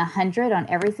always getting 100 on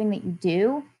everything that you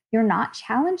do, you're not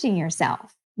challenging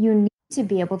yourself. You need to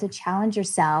be able to challenge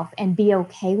yourself and be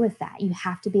okay with that. You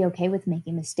have to be okay with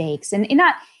making mistakes. And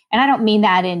I don't mean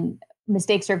that in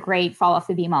mistakes are great, fall off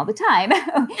the beam all the time.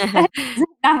 That's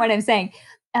not what I'm saying.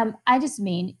 I just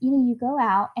mean, you go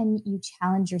out and you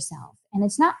challenge yourself, and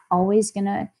it's not always going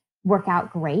to work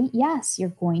out great. Yes, you're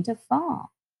going to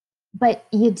fall, but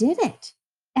you did it.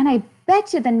 And I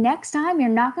bet you the next time you're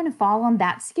not going to fall on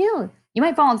that skill. You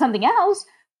might fall on something else,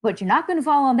 but you're not going to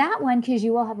fall on that one because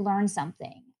you will have learned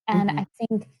something. And I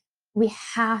think we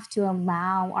have to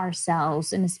allow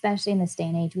ourselves, and especially in this day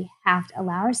and age, we have to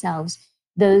allow ourselves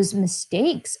those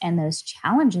mistakes and those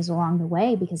challenges along the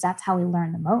way, because that's how we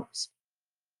learn the most.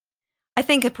 I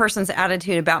think a person's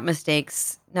attitude about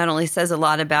mistakes not only says a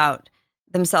lot about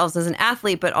themselves as an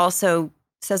athlete, but also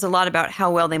says a lot about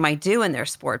how well they might do in their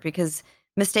sport, because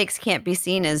mistakes can't be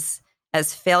seen as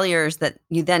failures that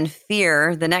you then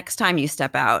fear the next time you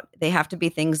step out. They have to be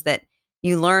things that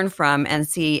you learn from and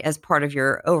see as part of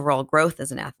your overall growth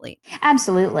as an athlete.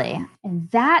 Absolutely.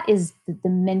 And that is the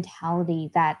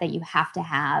mentality that you have to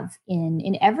have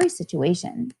in every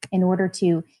situation in order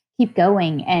to keep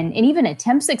going and even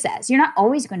attempt success. You're not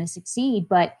always going to succeed,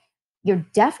 but you're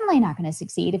definitely not going to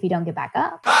succeed if you don't get back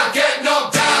up. I get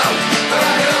knocked down, but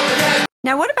I get up again.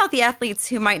 Now, what about the athletes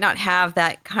who might not have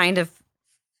that kind of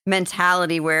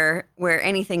mentality where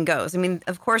anything goes? I mean,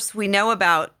 of course, we know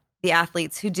about the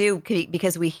athletes who do,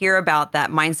 because we hear about that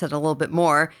mindset a little bit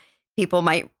more. People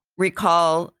might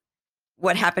recall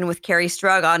what happened with Carrie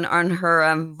Strug on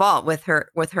her vault with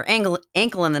her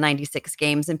ankle in the 96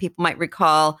 games. And people might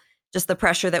recall just the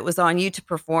pressure that was on you to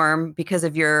perform because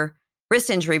of your wrist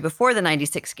injury before the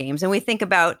 96 games. And we think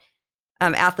about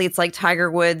athletes like Tiger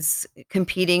Woods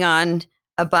competing on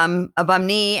a bum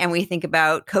knee. And we think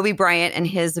about Kobe Bryant and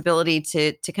his ability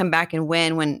to come back and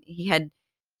win when he had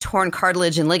torn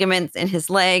cartilage and ligaments in his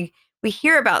leg. We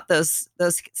hear about those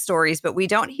stories, but we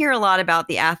don't hear a lot about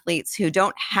the athletes who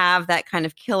don't have that kind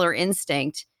of killer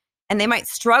instinct, and they might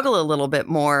struggle a little bit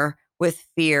more with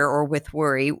fear or with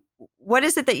worry. What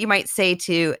is it that you might say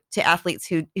to athletes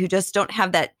who just don't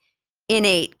have that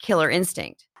innate killer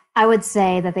instinct? I would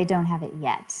say that they don't have it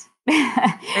yet.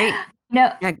 Great.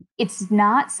 No, Yeah. It's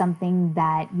not something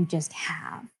that you just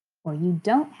have or you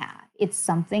don't have. It's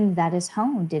something that is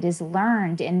honed. It is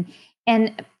learned.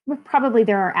 And probably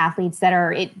there are athletes that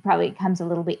it probably comes a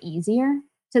little bit easier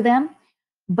to them,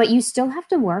 but you still have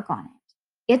to work on it.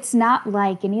 It's not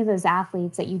like any of those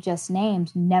athletes that you just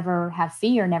named never have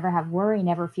fear, never have worry,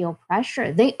 never feel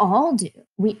pressure. They all do.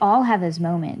 We all have those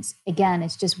moments. Again,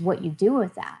 it's just what you do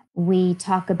with that. We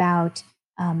talk about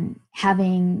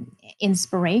having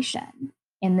inspiration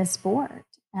in the sport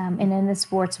and in the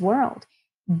sports world.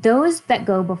 Those that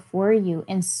go before you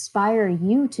inspire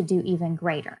you to do even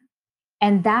greater.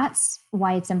 And that's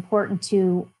why it's important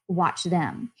to watch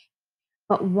them.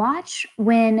 But watch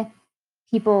when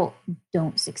people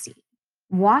don't succeed.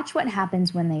 Watch what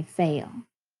happens when they fail.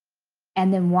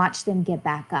 And then watch them get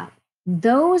back up.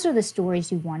 Those are the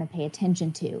stories you want to pay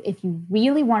attention to. If you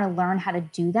really want to learn how to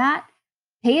do that,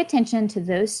 pay attention to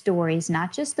those stories,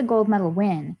 not just the gold medal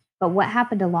win, but what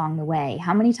happened along the way.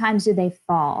 How many times did they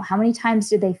fall? How many times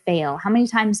did they fail? How many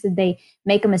times did they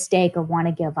make a mistake or want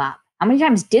to give up? How many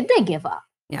times did they give up?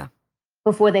 Yeah.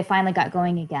 Before they finally got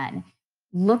going again?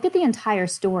 Look at the entire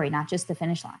story, not just the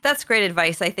finish line. That's great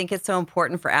advice. I think it's so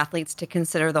important for athletes to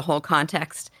consider the whole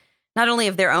context, not only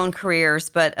of their own careers,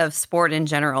 but of sport in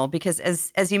general. Because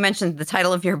as you mentioned, the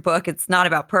title of your book, it's not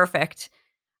about perfect.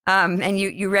 And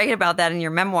you write about that in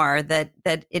your memoir, that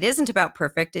it isn't about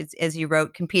perfect. It's, as you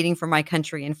wrote, competing for my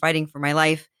country and fighting for my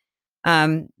life.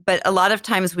 But a lot of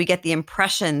times we get the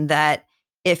impression that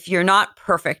if you're not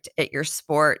perfect at your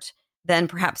sport, then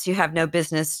perhaps you have no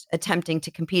business attempting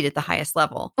to compete at the highest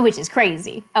level. Which is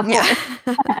crazy, of course.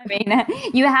 I mean,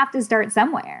 you have to start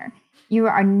somewhere. You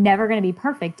are never going to be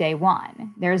perfect day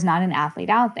one. There's not an athlete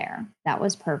out there that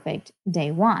was perfect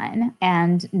day one.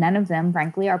 And none of them,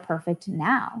 frankly, are perfect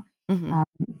now.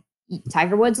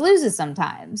 Tiger Woods loses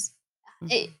sometimes.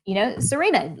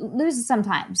 Serena loses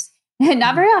sometimes.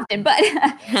 Not very often, but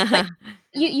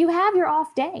you have your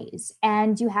off days,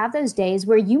 and you have those days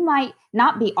where you might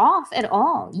not be off at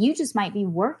all. You just might be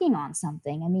working on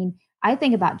something. I mean, I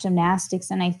think about gymnastics,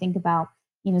 and I think about,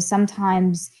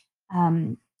 sometimes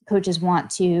coaches want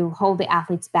to hold the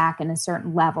athletes back in a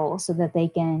certain level so that they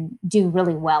can do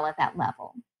really well at that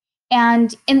level.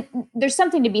 And there's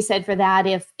something to be said for that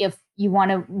if you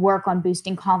want to work on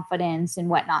boosting confidence and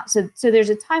whatnot. So there's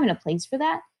a time and a place for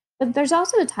that. But there's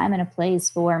also a time and a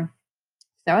place for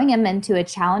throwing them into a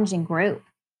challenging group,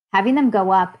 having them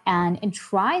go up and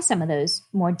try some of those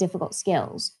more difficult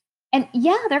skills. And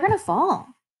yeah, they're going to fall.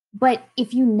 But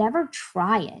if you never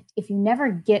try it, if you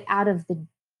never get out of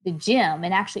the gym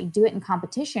and actually do it in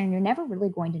competition, you're never really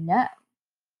going to know.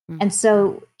 And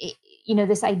so,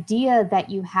 this idea that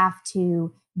you have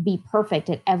to be perfect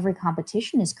at every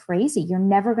competition is crazy. You're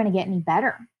never going to get any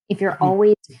better if you're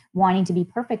always wanting to be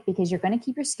perfect, because you're going to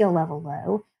keep your skill level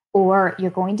low, or you're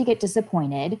going to get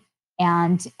disappointed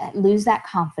and lose that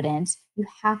confidence. You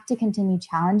have to continue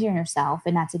challenging yourself.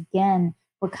 And that's, again,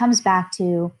 what comes back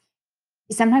to,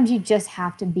 sometimes you just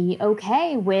have to be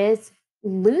okay with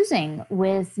losing,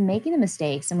 with making the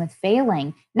mistakes and with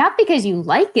failing, not because you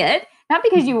like it, not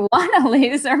because you want to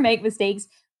lose or make mistakes,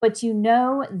 but you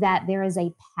know that there is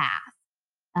a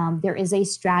path. There is a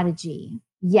strategy.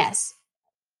 Yes,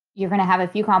 you're going to have a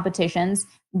few competitions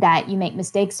that you make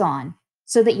mistakes on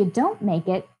so that you don't make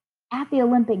it at the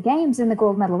Olympic Games in the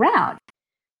gold medal round.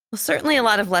 Well, certainly a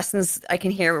lot of lessons I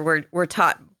can hear were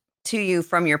taught to you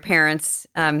from your parents.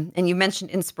 And you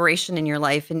mentioned inspiration in your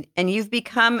life, and you've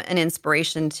become an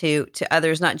inspiration to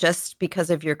others, not just because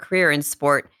of your career in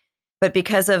sport, but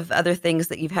because of other things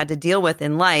that you've had to deal with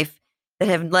in life that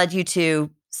have led you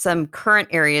to some current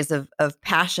areas of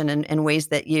passion and ways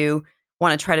that you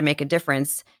want to try to make a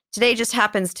difference. Today just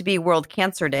happens to be World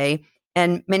Cancer Day,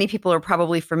 and many people are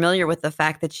probably familiar with the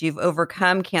fact that you've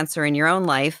overcome cancer in your own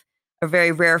life, a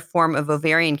very rare form of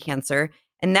ovarian cancer.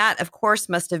 And that, of course,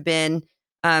 must have been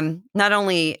not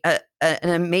only an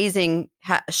amazing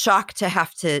shock to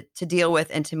have to deal with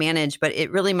and to manage, but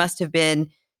it really must have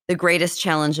been the greatest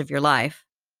challenge of your life.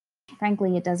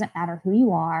 Frankly, it doesn't matter who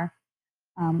you are,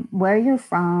 where you're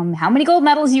from, how many gold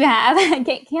medals you have.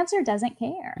 Cancer doesn't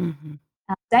care.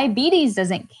 Diabetes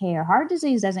doesn't care. Heart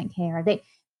disease doesn't care.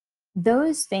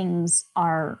 Those things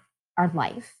are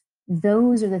life.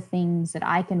 Those are the things that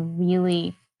I can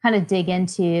really kind of dig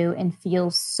into and feel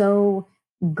so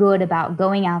good about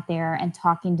going out there and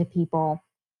talking to people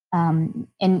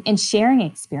and sharing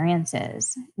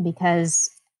experiences, because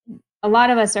a lot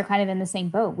of us are kind of in the same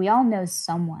boat. We all know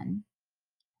someone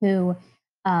who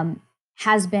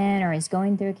has been or is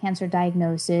going through a cancer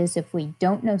diagnosis. If we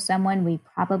don't know someone, we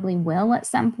probably will at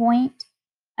some point.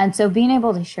 And so being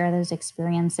able to share those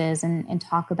experiences and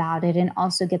talk about it, and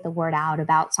also get the word out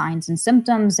about signs and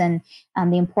symptoms and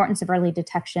the importance of early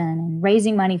detection and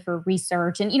raising money for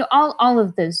research and, all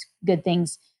of those good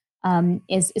things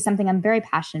is something I'm very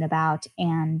passionate about.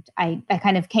 And I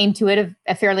kind of came to it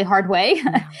a fairly hard way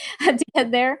to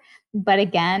get there. But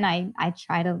again, I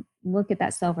try to look at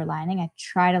that silver lining. I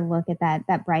try to look at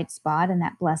that bright spot and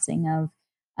that blessing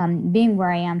of being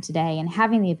where I am today and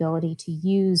having the ability to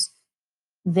use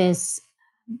this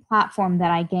platform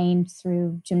that I gained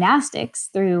through gymnastics,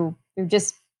 through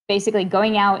just basically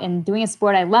going out and doing a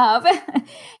sport I love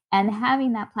and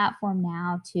having that platform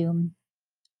now to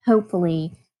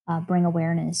hopefully bring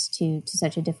awareness to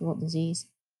such a difficult disease.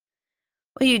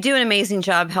 Well, you do an amazing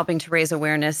job helping to raise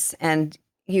awareness, and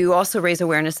you also raise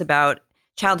awareness about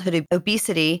childhood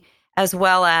obesity, as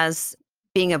well as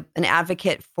being an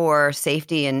advocate for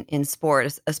safety in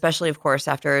sport, especially, of course,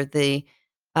 after the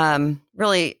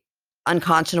really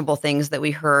unconscionable things that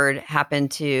we heard happen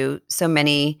to so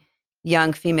many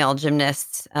young female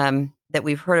gymnasts that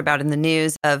we've heard about in the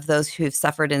news, of those who've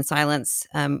suffered in silence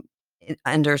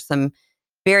under some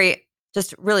very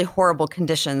just really horrible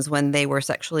conditions when they were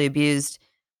sexually abused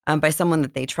by someone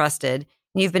that they trusted.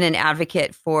 You've been an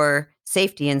advocate for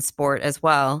safety in sport as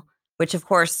well, which of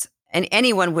course, and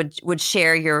anyone would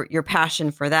share your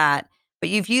passion for that. But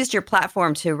you've used your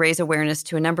platform to raise awareness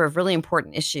to a number of really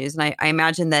important issues. And I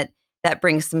imagine that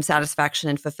brings some satisfaction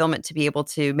and fulfillment to be able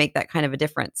to make that kind of a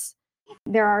difference.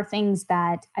 There are things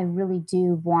that I really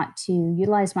do want to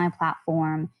utilize my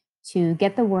platform to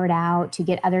get the word out, to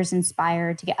get others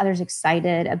inspired, to get others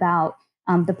excited about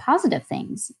the positive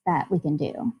things that we can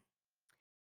do.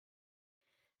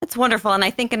 That's wonderful. And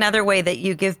I think another way that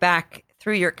you give back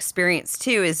through your experience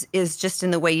too is just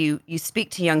in the way you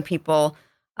speak to young people,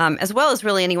 as well as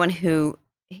really anyone who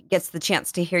gets the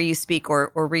chance to hear you speak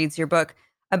or reads your book,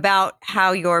 about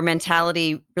how your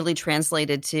mentality really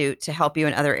translated to help you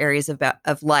in other areas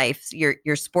of life,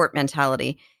 your sport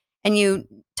mentality. And you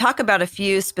talk about a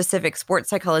few specific sports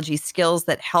psychology skills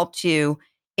that helped you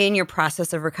in your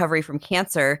process of recovery from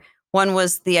cancer. One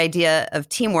was the idea of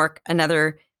teamwork,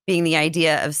 another being the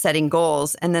idea of setting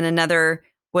goals, and then another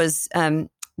was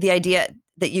the idea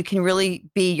that you can really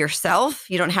be yourself.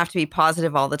 You don't have to be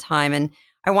positive all the time. And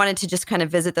I wanted to just kind of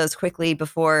visit those quickly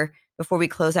before we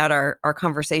close out our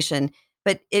conversation.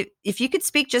 But if you could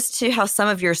speak just to how some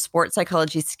of your sports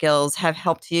psychology skills have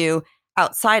helped you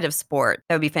outside of sport,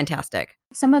 that would be fantastic.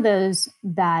 Some of those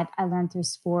that I learned through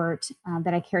sport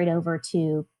that I carried over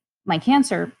to my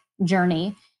cancer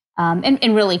journey,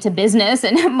 and really to business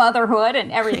and motherhood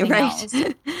and everything else.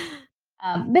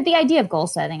 But the idea of goal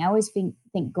setting, I always think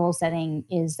goal setting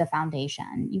is the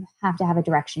foundation. You have to have a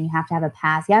direction. You have to have a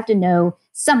path. You have to know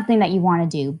something that you want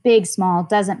to do. Big, small,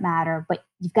 doesn't matter, but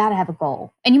you've got to have a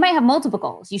goal. And you might have multiple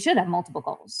goals. You should have multiple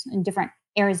goals in different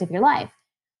areas of your life.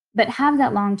 But have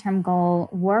that long-term goal,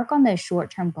 work on those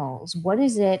short-term goals. What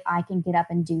is it I can get up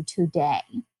and do today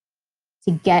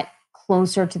to get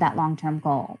closer to that long-term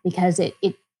goal? Because it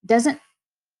doesn't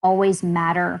always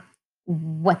matter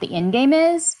what the end game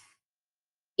is.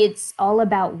 It's all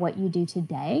about what you do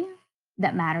today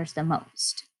that matters the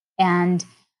most. And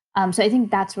so I think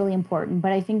that's really important.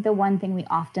 But I think the one thing we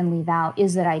often leave out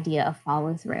is that idea of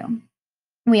follow through.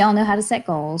 We all know how to set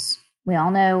goals. We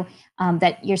all know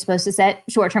that you're supposed to set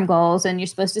short-term goals and you're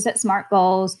supposed to set SMART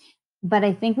goals. But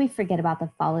I think we forget about the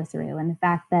follow through and the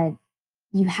fact that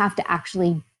you have to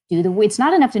actually it's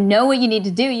not enough to know what you need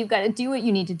to do. You've got to do what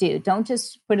you need to do. Don't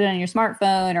just put it on your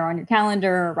smartphone or on your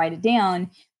calendar or write it down.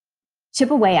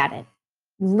 Chip away at it.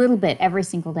 A little bit every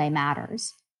single day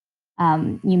matters.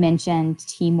 You mentioned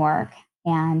teamwork.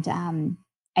 And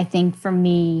I think for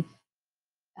me,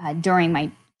 during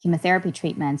my chemotherapy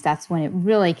treatments, that's when it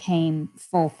really came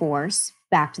full force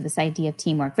back to this idea of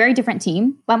teamwork. Very different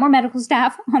team, a lot more medical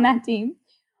staff on that team.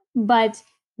 But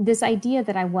this idea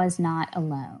that I was not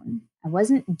alone. I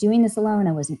wasn't doing this alone.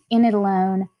 I wasn't in it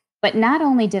alone. But not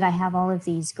only did I have all of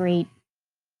these great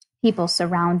people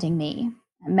surrounding me,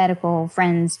 medical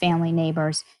friends, family,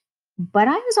 neighbors, but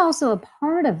I was also a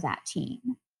part of that team.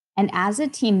 And as a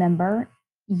team member,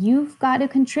 you've got to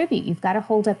contribute. You've got to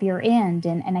hold up your end.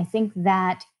 And I think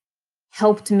that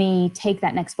helped me take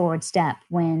that next forward step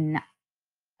when,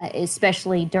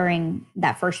 especially during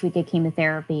that first week of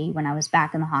chemotherapy, when I was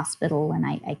back in the hospital and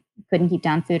I couldn't keep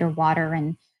down food or water.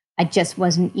 And I just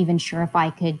wasn't even sure if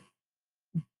I could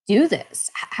do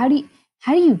this. How do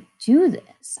you do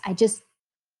this? I just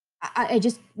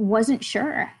wasn't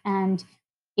sure. And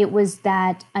it was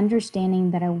that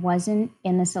understanding that I wasn't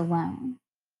in this alone.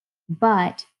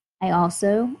 But I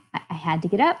had to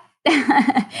get up.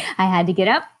 I had to get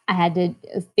up. I had to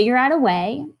figure out a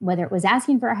way, whether it was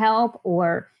asking for help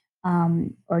or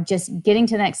just getting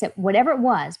to the next step, whatever it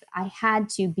was, but I had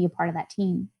to be a part of that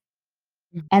team.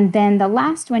 Mm-hmm. And then the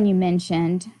last one you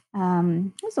mentioned,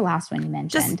 what was the last one you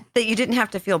mentioned? Just that you didn't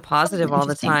have to feel positive all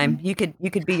the time. You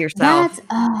could be yourself.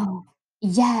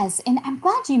 Yes. And I'm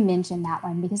glad you mentioned that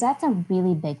one because that's a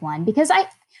really big one because I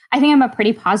think I'm a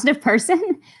pretty positive person.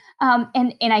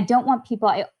 And I don't want people,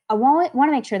 I want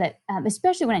to make sure that,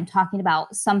 especially when I'm talking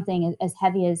about something as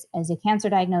heavy as a cancer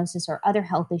diagnosis or other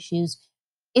health issues,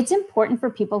 it's important for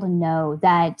people to know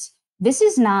that this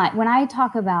is not, when I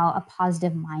talk about a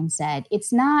positive mindset,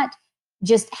 it's not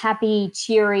just happy,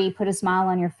 cheery, put a smile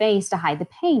on your face to hide the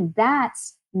pain.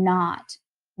 That's not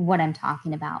what I'm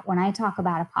talking about. When I talk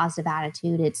about a positive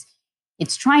attitude,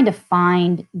 it's trying to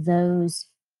find those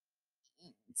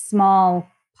small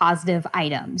positive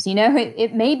items.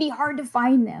 It may be hard to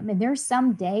find them. And there's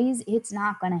some days it's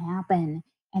not going to happen.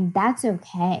 And that's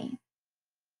okay.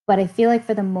 But I feel like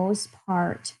for the most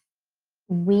part,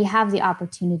 we have the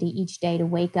opportunity each day to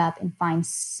wake up and find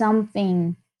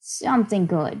something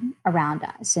good around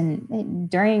us. And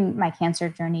during my cancer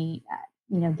journey,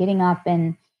 getting up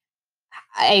and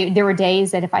there were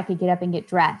days that if I could get up and get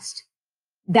dressed,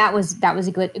 that was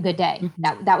a good day.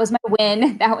 Mm-hmm. That was my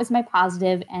win. That was my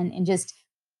positive. And just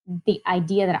the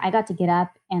idea that I got to get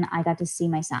up and I got to see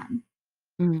my son.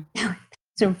 Mm-hmm.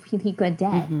 It's a really good day.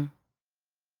 Mm-hmm.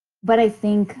 But I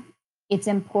think it's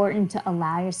important to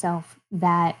allow yourself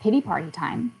that pity party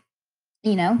time.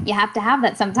 You have to have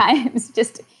that sometimes.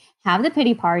 Just have the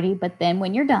pity party, but then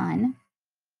when you're done,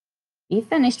 be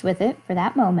finished with it for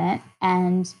that moment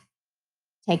and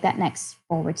take that next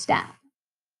forward step.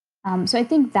 So I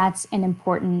think that's an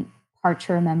important part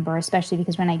to remember, especially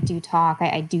because when I do talk,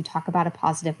 I do talk about a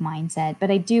positive mindset, but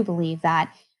I do believe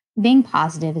that being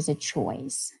positive is a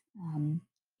choice.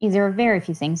 There are very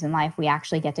few things in life we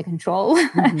actually get to control.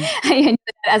 Mm-hmm.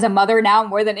 As a mother now,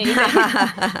 more than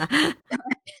anything,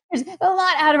 there's a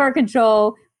lot out of our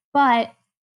control, but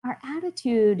our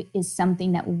attitude is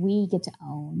something that we get to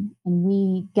own and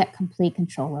we get complete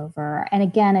control over. And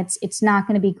again, it's not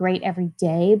going to be great every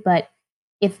day, but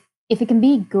if it can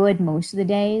be good most of the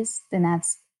days, then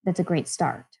that's a great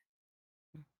start.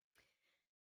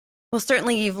 Well,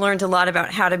 certainly you've learned a lot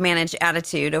about how to manage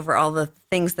attitude over all the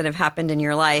things that have happened in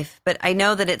your life. But I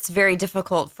know that it's very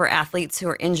difficult for athletes who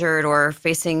are injured or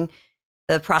facing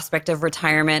the prospect of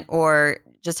retirement or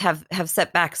just have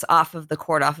setbacks off of the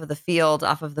court, off of the field,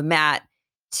 off of the mat,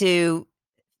 to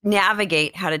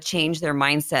navigate how to change their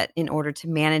mindset in order to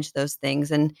manage those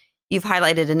things. And you've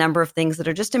highlighted a number of things that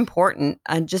are just important,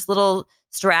 just little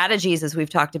strategies, as we've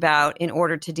talked about, in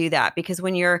order to do that. Because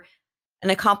when you're an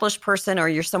accomplished person or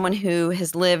you're someone who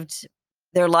has lived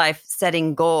their life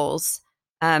setting goals,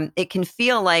 it can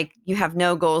feel like you have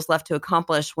no goals left to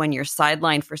accomplish when you're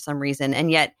sidelined for some reason. And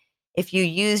yet, if you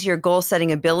use your goal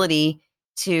setting ability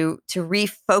to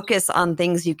refocus on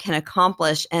things you can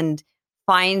accomplish and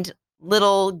find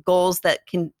little goals that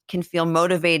can feel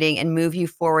motivating and move you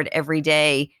forward every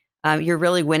day, you're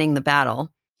really winning the battle.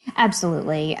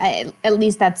 Absolutely. At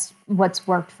least that's what's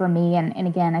worked for me. And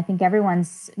again, I think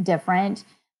everyone's different.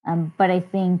 But I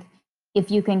think if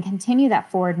you can continue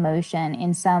that forward motion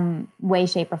in some way,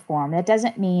 shape, or form, that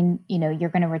doesn't mean, you're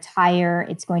going to retire.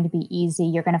 It's going to be easy.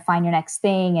 You're going to find your next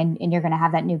thing and you're going to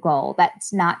have that new goal.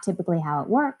 That's not typically how it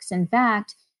works. In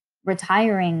fact,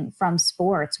 retiring from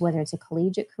sports, whether it's a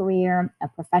collegiate career, a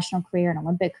professional career, an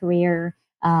Olympic career,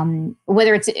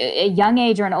 whether it's a young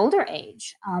age or an older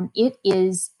age, it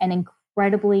is an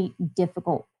incredibly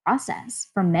difficult process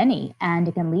for many. And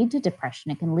it can lead to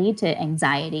depression. It can lead to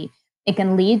anxiety. It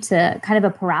can lead to kind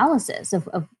of a paralysis of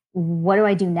what do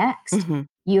I do next? Mm-hmm.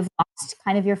 You've lost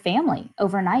kind of your family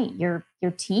overnight, your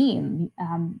team.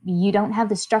 You don't have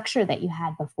the structure that you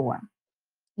had before.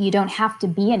 You don't have to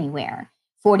be anywhere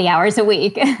 40 hours a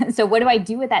week. So what do I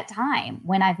do with that time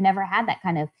when I've never had that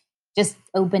kind of just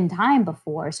open time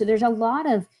before? So there's a lot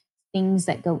of things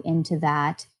that go into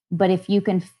that. But if you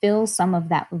can fill some of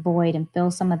that void and fill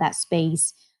some of that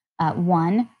space,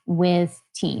 one, with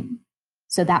team.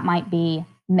 So that might be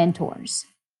mentors,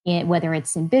 whether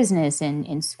it's in business,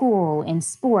 in school, in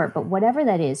sport, but whatever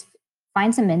that is,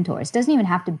 find some mentors. It doesn't even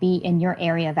have to be in your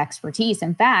area of expertise.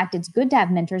 In fact, it's good to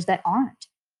have mentors that aren't,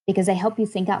 because they help you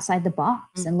think outside the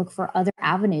box and look for other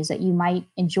avenues that you might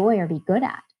enjoy or be good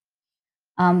at.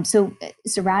 So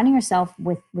surrounding yourself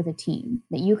with a team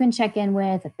that you can check in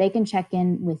with, that they can check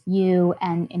in with you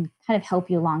and kind of help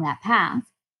you along that path.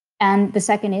 And the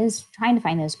second is trying to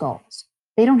find those goals.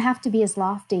 They don't have to be as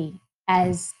lofty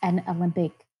as an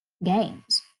Olympic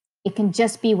Games. It can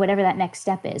just be whatever that next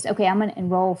step is. Okay, I'm going to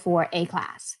enroll for A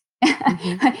class.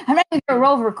 Mm-hmm. I'm not going to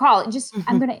enroll for college.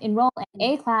 I'm going to enroll in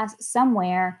A class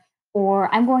somewhere,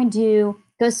 or I'm going to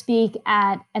go speak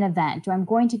at an event, or I'm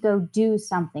going to go do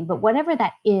something. But whatever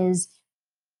that is,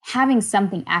 having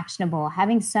something actionable,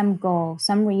 having some goal,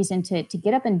 some reason to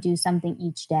get up and do something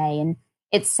each day. And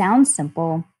it sounds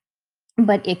simple,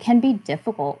 but it can be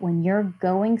difficult when you're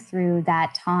going through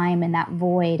that time and that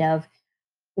void of,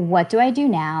 what do I do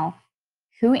now?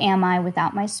 Who am I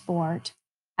without my sport?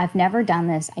 I've never done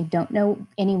this. I don't know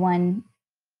anyone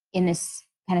in this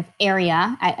kind of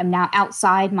area. I'm now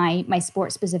outside my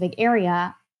sport specific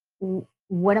area.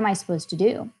 What am I supposed to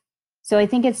do? So I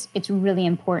think it's really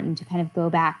important to kind of go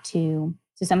back to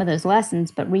some of those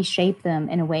lessons, but reshape them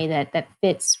in a way that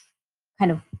fits kind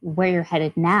of where you're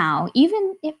headed now,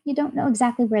 even if you don't know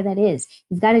exactly where that is.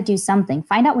 You've got to do something.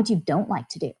 Find out what you don't like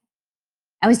to do.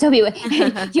 I always tell people,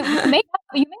 you may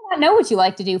not know what you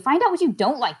like to do. Find out what you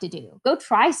don't like to do. Go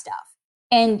try stuff.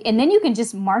 And then you can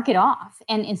just mark it off.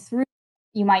 And through,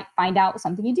 you might find out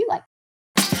something you do like.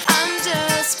 I'm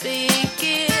just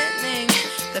beginning,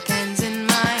 the pen's in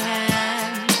my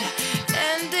hand,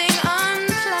 ending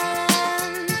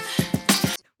unplanned.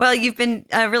 Well, you've been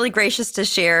really gracious to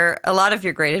share a lot of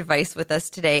your great advice with us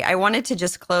today. I wanted to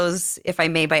just close, if I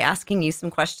may, by asking you some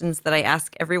questions that I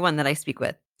ask everyone that I speak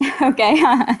with. Okay.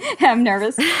 I'm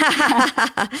nervous.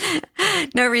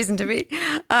 No reason to be.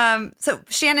 So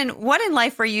Shannon, what in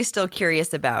life are you still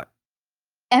curious about?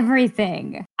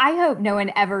 everything. I hope no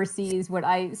one ever sees what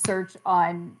I search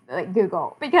on like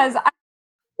Google, because I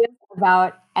think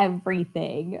about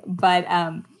everything. But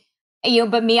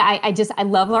but me, I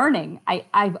love learning.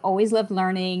 I've always loved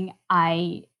learning.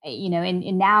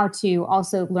 And now to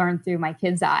also learn through my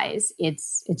kids' eyes,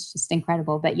 it's just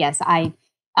incredible. But yes,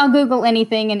 I'll Google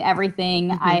anything and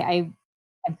everything.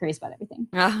 I'm curious about everything.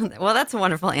 Well, that's a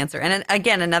wonderful answer. And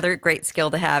again, another great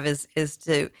skill to have is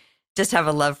to just have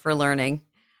a love for learning.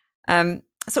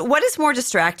 So what is more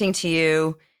distracting to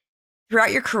you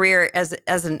throughout your career as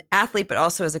an athlete, but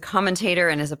also as a commentator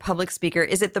and as a public speaker?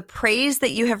 Is it the praise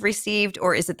that you have received,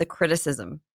 or is it the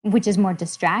criticism? Which is more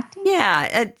distracting?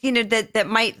 Yeah, that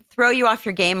might throw you off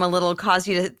your game a little, cause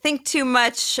you to think too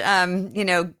much,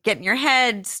 get in your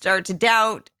head, start to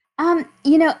doubt.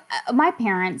 My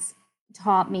parents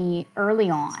taught me early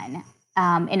on,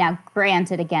 and now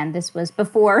granted, again, this was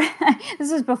before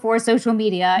social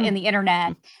media and the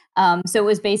internet. So it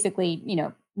was basically,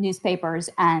 newspapers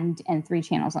and 3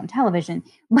 channels on television.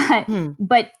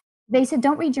 But they said,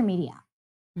 don't read your media.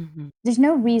 Mm-hmm. There's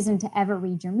no reason to ever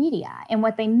read your media. And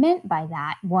what they meant by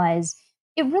that was,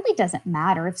 it really doesn't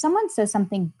matter. If someone says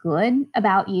something good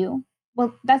about you,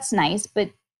 well, that's nice.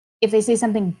 But if they say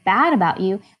something bad about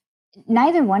you,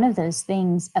 neither one of those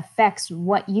things affects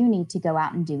what you need to go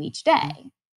out and do each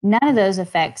day. None of those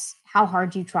affects how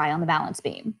hard you try on the balance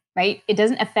beam, right? It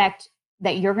doesn't affect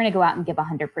that you're going to go out and give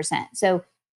 100%. So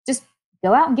just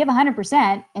go out and give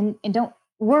 100% and don't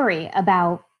worry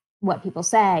about what people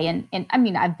say. And I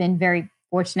mean, I've been very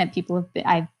fortunate.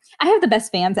 I have the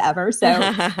best fans ever. So,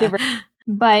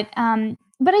 but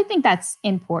I think that's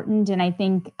important. And I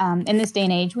think in this day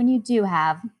and age, when you do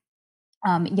have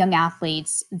young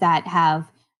athletes that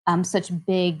have such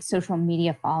big social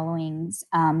media followings,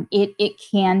 it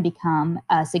can become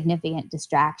a significant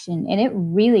distraction, and it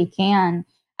really can.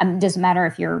 Doesn't matter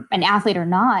if you're an athlete or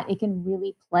not, it can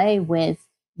really play with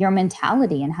your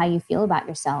mentality and how you feel about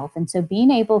yourself. And so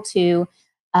being able to,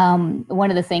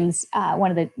 one of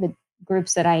the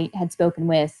groups that I had spoken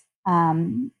with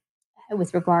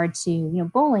regard to,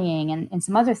 bullying and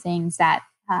some other things that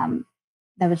I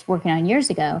was working on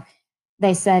years ago,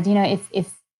 they said,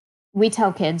 if we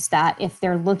tell kids that if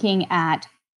they're looking at,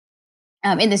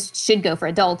 and this should go for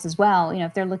adults as well,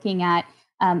 if they're looking at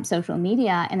social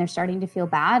media and they're starting to feel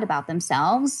bad about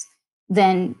themselves,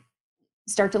 then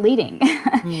start deleting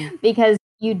because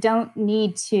you don't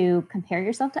need to compare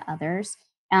yourself to others,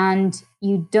 and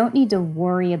you don't need to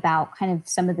worry about kind of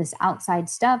some of this outside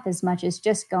stuff as much as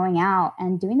just going out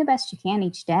and doing the best you can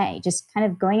each day, just kind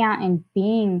of going out and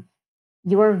being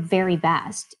your very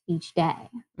best each day.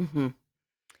 Mm-hmm.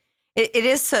 It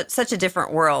is such a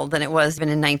different world than it was even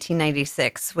in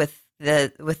 1996 with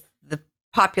the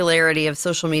popularity of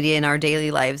social media in our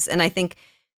daily lives. And I think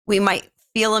we might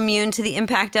feel immune to the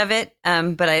impact of it,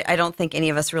 but I don't think any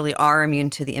of us really are immune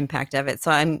to the impact of it. So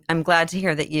I'm glad to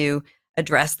hear that you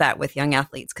address that with young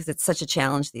athletes, because it's such a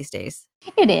challenge these days.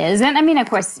 It is. And I mean, of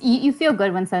course, you feel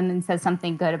good when someone says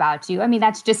something good about you. I mean,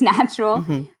 that's just natural.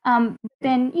 Mm-hmm.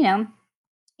 Then,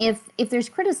 if there's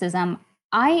criticism,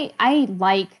 I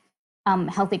like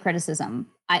healthy criticism.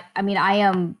 I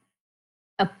am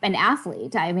an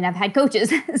athlete. I mean, I've had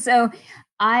coaches. So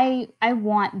I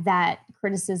want that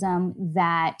criticism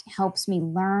that helps me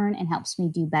learn and helps me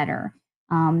do better.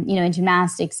 In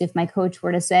gymnastics, if my coach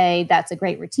were to say that's a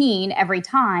great routine every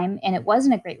time and it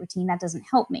wasn't a great routine, that doesn't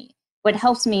help me. What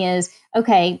helps me is,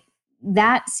 okay,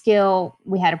 that skill,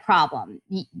 we had a problem.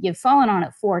 You've fallen on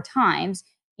it 4 times.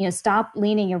 Stop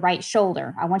leaning your right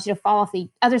shoulder. I want you to fall off the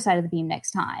other side of the beam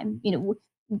next time.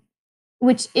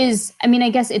 Which is, I mean,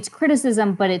 I guess it's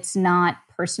criticism, but it's not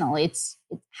personal. It's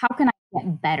how can I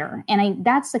get better? And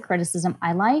that's the criticism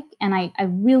I like. And I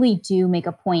really do make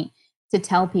a point to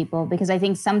tell people, because I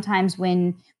think sometimes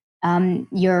when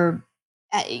you're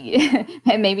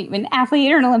maybe an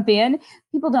athlete or an Olympian,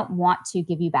 people don't want to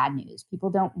give you bad news.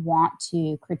 People don't want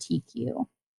to critique you.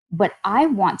 But I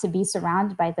want to be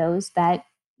surrounded by those that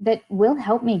will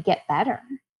help me get better.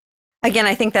 Again,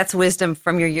 I think that's wisdom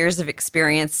from your years of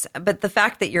experience, but the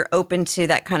fact that you're open to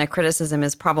that kind of criticism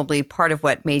is probably part of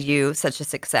what made you such a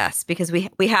success, because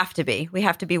we have to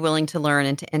be willing to learn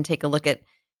and take a look at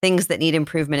things that need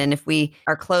improvement. And if we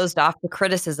are closed off to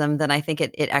criticism, then I think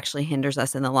it actually hinders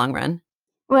us in the long run.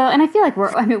 Well, and I feel like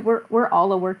we're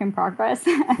all a work in progress.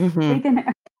 Mm-hmm.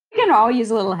 we can all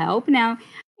use a little help. Now,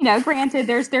 granted,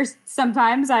 there's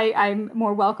sometimes I'm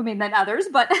more welcoming than others,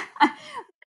 but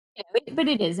but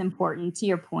it is important, to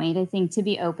your point. I think to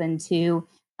be open to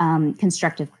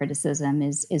constructive criticism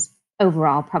is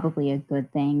overall probably a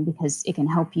good thing, because it can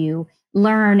help you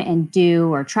learn and do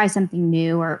or try something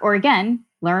new, or again,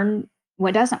 learn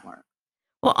what doesn't work.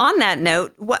 Well, on that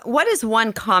note, what is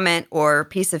one comment or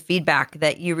piece of feedback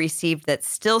that you received that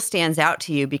still stands out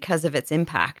to you because of its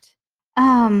impact?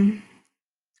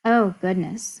 Oh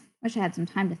goodness. Wish I had some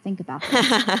time to think about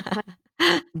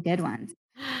this. Good ones.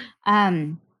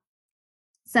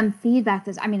 Some feedback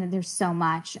there's so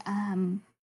much.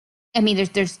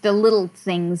 There's the little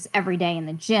things every day in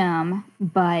the gym,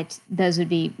 but those would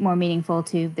be more meaningful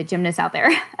to the gymnasts out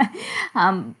there.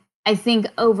 I think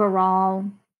overall,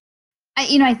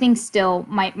 I think still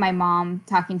my mom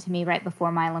talking to me right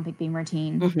before my Olympic beam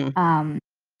routine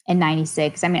in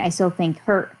 96. I still think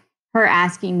her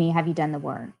asking me, have you done the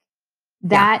work?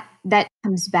 That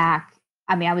comes back.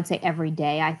 I would say every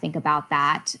day I think about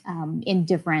that in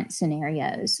different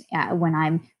scenarios when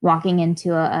I'm walking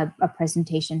into a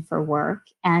presentation for work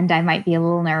and I might be a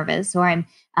little nervous, or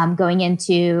I'm going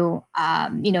into,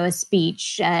 a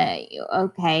speech. I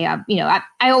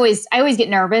always get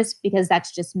nervous because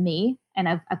that's just me. And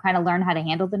I've kind of learned how to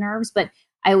handle the nerves, but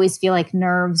I always feel like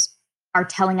nerves are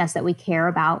telling us that we care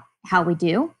about how we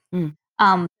do.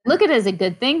 Look at it as a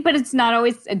good thing, but it's not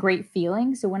always a great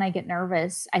feeling. So when I get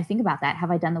nervous, I think about that.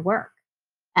 Have I done the work?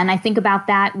 And I think about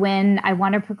that when I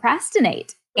want to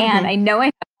procrastinate and I know I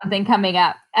have something coming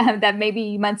up that may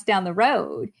be months down the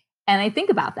road. And I think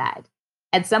about that.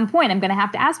 At some point, I'm going to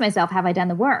have to ask myself, have I done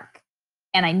the work?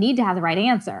 And I need to have the right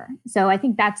answer. So I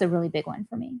think that's a really big one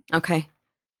for me. Okay.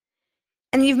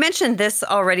 And you've mentioned this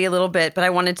already a little bit, but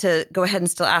I wanted to go ahead and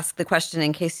still ask the question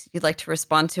in case you'd like to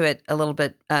respond to it a little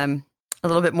bit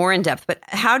more in depth. But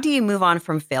how do you move on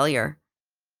from failure?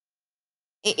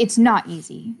 It's not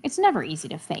easy. It's never easy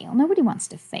to fail. Nobody wants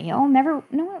to fail. No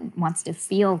one wants to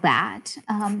feel that.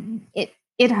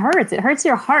 It hurts. It hurts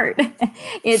your heart.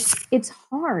 It's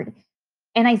hard.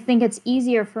 And I think it's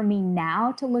easier for me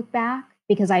now to look back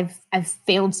because I've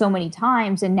failed so many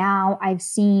times, and now I've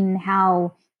seen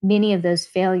how many of those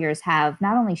failures have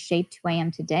not only shaped who I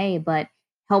am today, but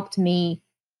helped me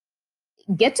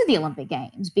get to the Olympic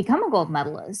Games, become a gold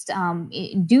medalist,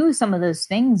 do some of those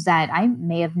things that I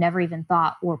may have never even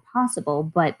thought were possible,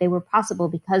 but they were possible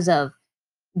because of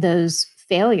those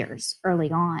failures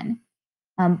early on.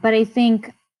 But I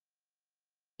think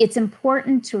it's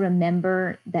important to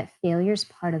remember that failure is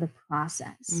part of the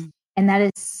process. And that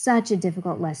is such a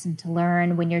difficult lesson to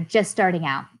learn when you're just starting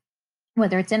out,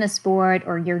 whether it's in a sport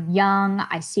or you're young.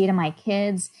 I see it in my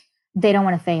kids. They don't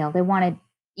want to fail. They want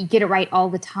to get it right all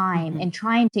the time, and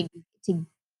trying to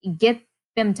get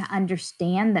them to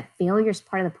understand that failure is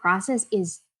part of the process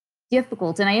is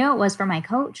difficult. And I know it was for my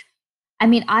coach.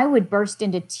 I would burst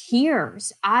into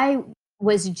tears. I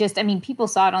was just, people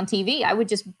saw it on TV. I would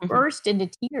just burst into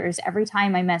tears every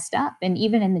time I messed up, and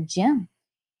even in the gym.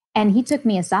 And he took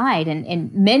me aside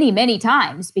and many, many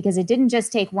times, because it didn't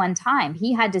just take one time.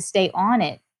 He had to stay on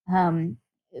it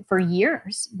for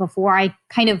years before it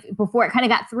kind of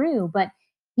got through. But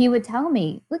he would tell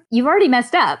me, look, you've already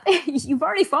messed up. You've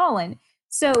already fallen.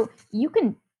 So you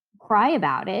can cry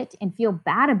about it and feel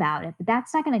bad about it, but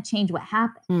that's not going to change what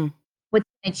happened. What's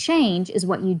going to change is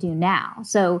what you do now.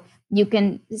 So you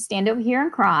can stand over here and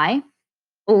cry,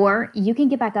 or you can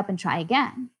get back up and try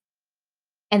again.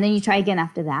 And then you try again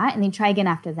after that, and then you try again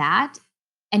after that,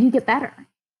 and you get better.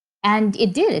 And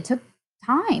it did. It took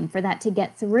time for that to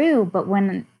get through. But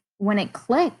when it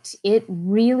clicked, it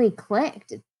really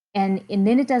clicked. And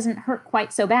then it doesn't hurt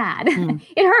quite so bad.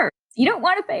 It hurts. You don't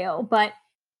want to fail. But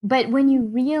when you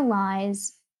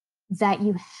realize that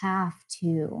you have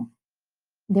to,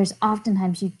 there's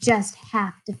oftentimes you just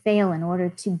have to fail in order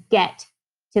to get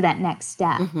to that next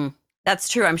step. That's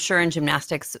true. I'm sure in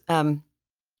gymnastics,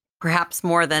 perhaps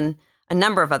more than a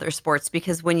number of other sports,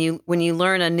 because when you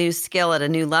learn a new skill at a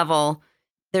new level,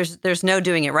 there's no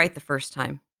doing it right the first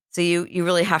time. So you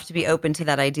really have to be open to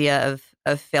that idea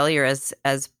of failure as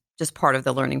just part of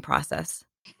the learning process.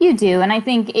 You do. And I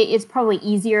think it's probably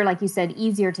easier, like you said,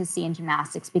 easier to see in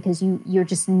gymnastics, because you're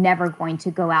just never going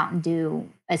to go out and do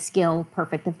a skill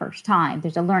perfect the first time.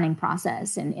 There's a learning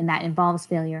process, and that involves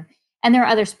failure. And there are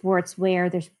other sports where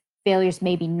there's failures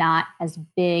maybe not as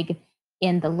big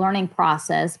in the learning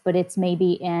process, but it's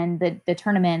maybe in the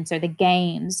tournaments or the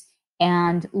games,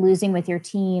 and losing with your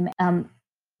team.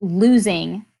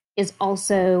 Losing is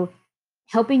also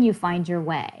helping you find your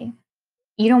way.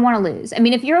 You don't want to lose.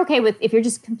 if you're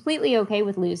just completely okay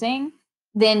with losing,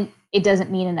 then it doesn't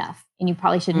mean enough, and you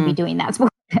probably shouldn't be doing that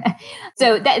sport.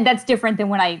 So that's different than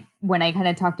when I kind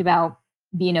of talked about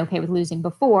being okay with losing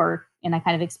before, and I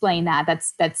kind of explained that.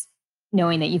 That's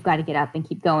knowing that you've got to get up and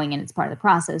keep going, and it's part of the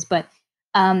process. But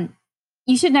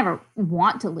you should never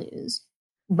want to lose.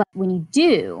 But when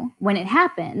it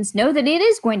happens, know that it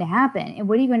is going to happen. And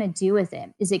what are you going to do with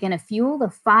it? Is it going to fuel the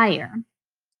fire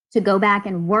to go back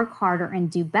and work harder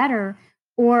and do better?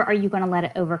 Or are you going to let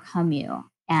it overcome you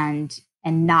and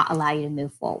not allow you to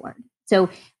move forward? So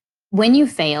when you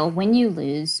fail, when you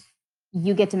lose,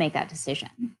 you get to make that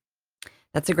decision.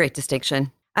 That's a great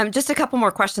distinction. Just a couple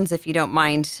more questions, if you don't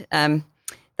mind.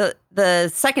 The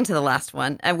second to the last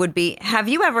one would be: have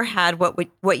you ever had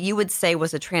what you would say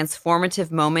was a transformative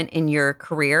moment in your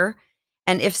career?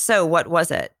 And if so, what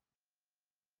was it?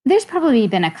 There's probably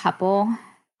been a couple.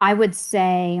 I would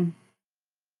say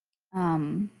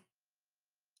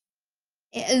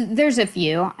there's a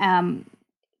few.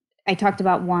 I talked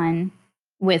about one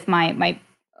with my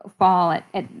fall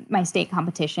at my state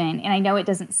competition. And I know it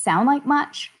doesn't sound like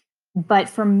much, but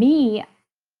for me,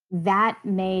 that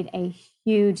made a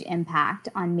huge impact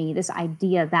on me. This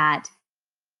idea that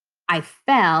I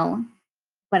fell,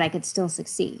 but I could still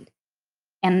succeed.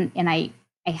 And I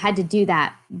had to do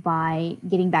that by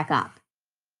getting back up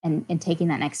and taking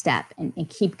that next step and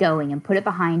keep going and put it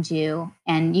behind you.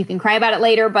 And you can cry about it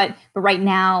later, but right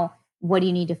now, what do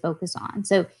you need to focus on?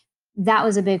 So that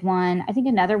was a big one. I think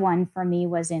another one for me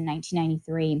was in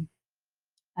 1993.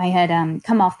 I had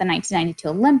come off the 1992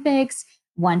 Olympics,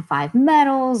 won 5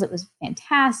 medals. It was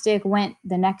fantastic. Went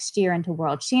the next year into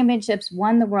World Championships,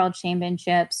 won the World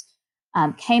Championships,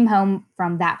 came home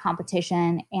from that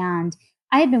competition. And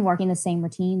I had been working the same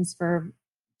routines for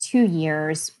 2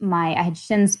 years. I had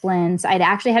shin splints. I'd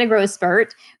actually had a growth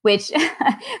spurt, which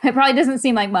it probably doesn't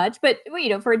seem like much, but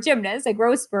for a gymnast, a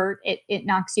growth spurt, it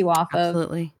knocks you off.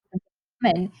 Absolutely.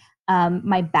 And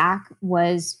my back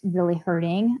was really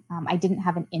hurting. I didn't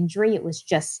have an injury. It was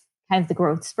just kind of the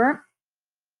growth spurt.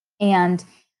 And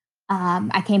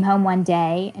I came home one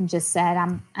day and just said,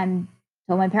 I'm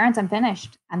told my parents I'm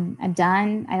finished. I'm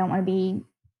done. I don't want to be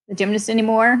a gymnast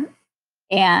anymore.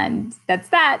 And that's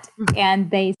that.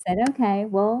 And they said, okay,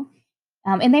 well,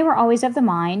 and they were always of the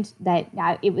mind that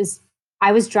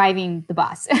I was driving the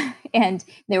bus and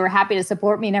they were happy to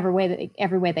support me in every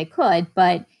way they could.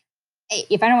 But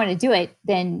if I don't want to do it,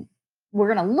 then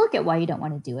we're going to look at why you don't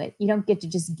want to do it. You don't get to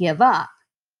just give up,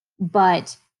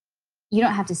 but you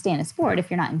don't have to stay in a sport if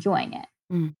you're not enjoying it.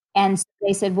 Mm. And so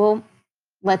they said, well,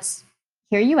 let's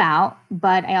hear you out.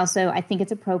 But I think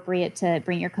it's appropriate to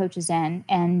bring your coaches in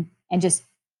and just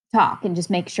talk and just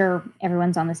make sure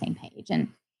everyone's on the same page.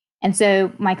 And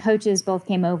so my coaches both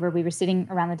came over. We were sitting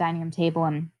around the dining room table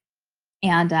and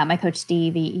my coach,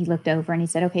 Steve, he looked over and he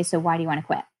said, okay, so why do you want to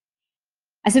quit?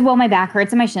 I said, well, my back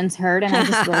hurts and my shins hurt and I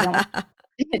just really don't want to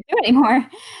do it anymore.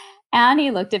 And he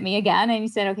looked at me again and he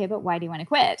said, okay, but why do you want to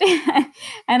quit?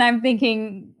 And I'm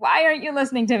thinking, why aren't you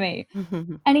listening to me?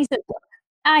 And he said, look,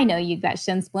 I know you've got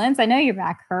shin splints. I know your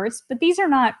back hurts, but these are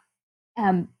not,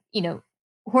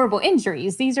 horrible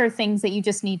injuries. These are things that you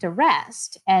just need to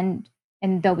rest and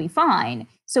they'll be fine.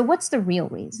 So what's the real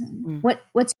reason?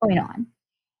 What's going on?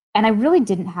 And I really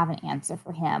didn't have an answer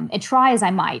for him. And try as I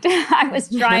might, I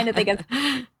was trying to think of,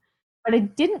 but I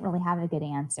didn't really have a good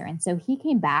answer. And so he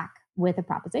came back with a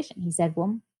proposition. He said,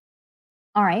 well,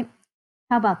 all right,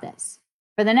 how about this?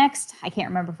 For the next, I can't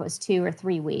remember if it was 2 or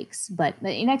 3 weeks, but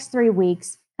the next 3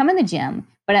 weeks, come in the gym,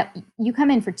 but you come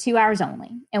in for 2 hours only.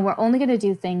 And we're only going to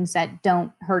do things that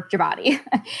don't hurt your body.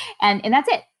 and that's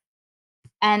it.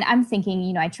 And I'm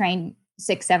thinking, I train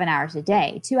 6-7 hours a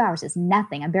day. 2 hours is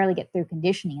nothing. I barely get through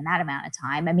conditioning in that amount of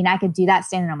time. I mean, I could do that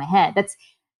standing on my head. That's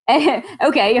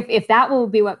okay. If that will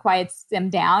be what quiets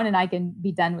them down and I can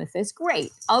be done with this,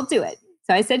 great, I'll do it.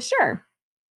 So I said, sure.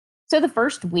 So the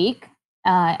first week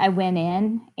I went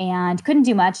in and couldn't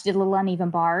do much, did a little uneven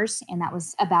bars, and that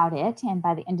was about it. And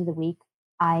by the end of the week,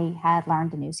 I had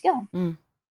learned a new skill.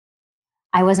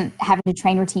 I wasn't having to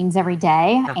train routines every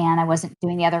day and I wasn't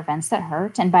doing the other events that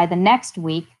hurt. And by the next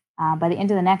week, by the end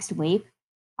of the next week,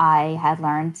 I had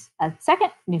learned a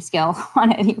second new skill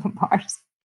on uneven bars.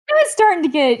 It was starting to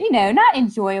get, not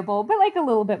enjoyable, but like a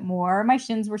little bit more. My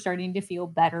shins were starting to feel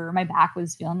better. My back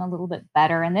was feeling a little bit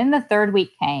better. And then the third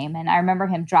week came and I remember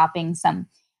him dropping some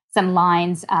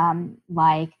lines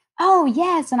like, oh,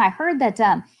 yes. And I heard that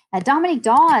Dominique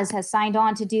Dawes has signed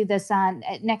on to do this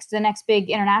the next big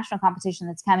international competition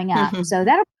that's coming up. Mm-hmm. So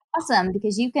that'll be awesome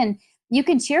because you can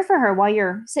cheer for her while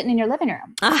you're sitting in your living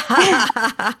room.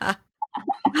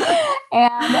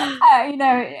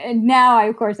 And now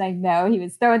of course I know he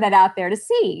was throwing that out there to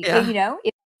see. Yeah. And,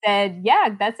 if he said,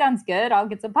 yeah, that sounds good, I'll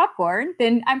get some popcorn,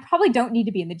 then I probably don't need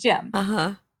to be in the gym.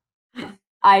 Uh-huh.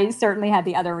 I certainly had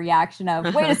the other reaction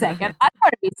of, wait a second, I don't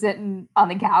want to be sitting on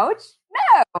the couch.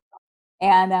 No.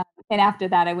 And after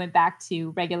that, I went back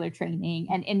to regular training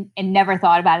and never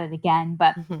thought about it again.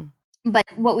 But But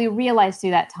what we realized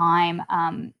through that time,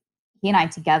 he and I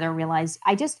together realized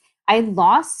I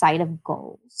lost sight of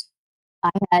goals. I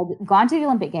had gone to the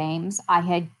Olympic Games. I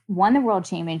had won the World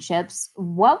Championships.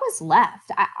 What was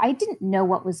left? I didn't know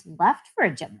what was left for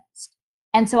a gymnast.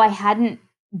 And so I hadn't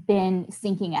been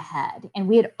thinking ahead. And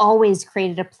we had always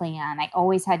created a plan. I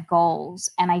always had goals,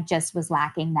 and I just was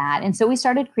lacking that. And so we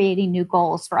started creating new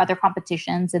goals for other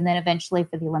competitions, and then eventually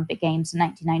for the Olympic Games in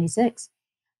 1996.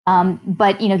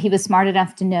 But, he was smart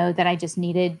enough to know that I just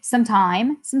needed some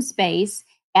time, some space,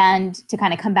 and to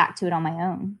kind of come back to it on my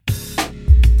own.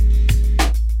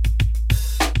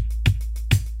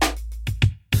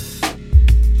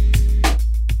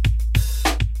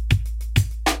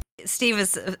 Steve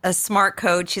is a smart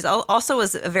coach. He's also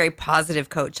was a very positive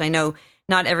coach. I know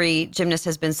not every gymnast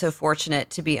has been so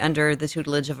fortunate to be under the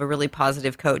tutelage of a really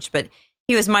positive coach, but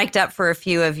he was mic'd up for a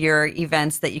few of your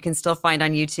events that you can still find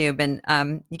on YouTube,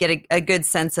 and you get a good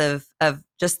sense of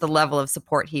just the level of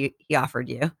support he offered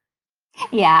you.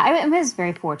 Yeah, I was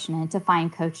very fortunate to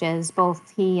find coaches,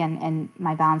 both he and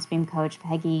my balance beam coach,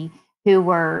 Peggy, who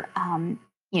were,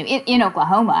 in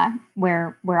Oklahoma,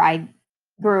 where I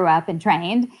grew up and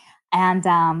trained, and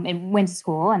went to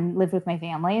school and lived with my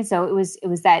family. So it was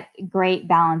that great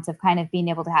balance of kind of being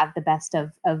able to have the best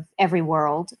of every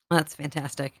world. That's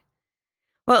fantastic.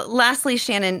 Well, lastly,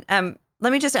 Shannon,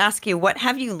 let me just ask you, what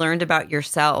have you learned about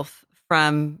yourself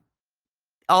from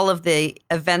all of the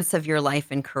events of your life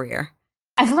and career?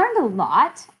 I've learned a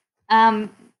lot, some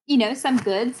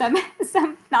good, some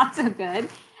not so good.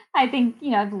 I think,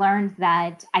 I've learned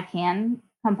that I can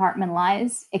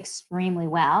compartmentalize extremely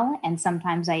well, and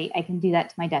sometimes I can do that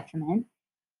to my detriment.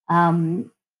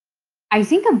 I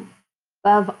think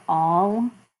above all,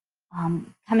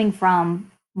 coming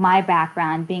from my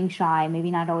background, being shy, maybe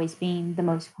not always being the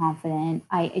most confident,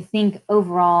 I think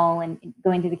overall, and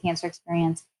going through the cancer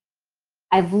experience,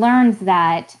 I've learned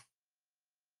that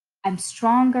I'm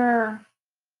stronger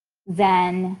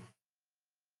than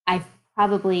I've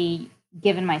probably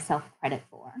given myself credit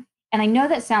for. And I know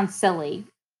that sounds silly,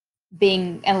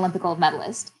 being an Olympic gold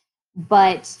medalist,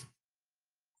 but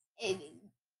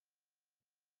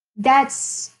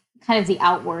that's kind of the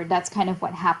outward. That's kind of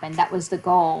what happened. That was the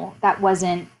goal. That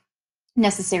wasn't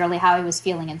necessarily how I was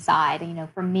feeling inside.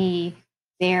 For me,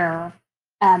 it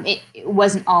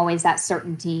wasn't always that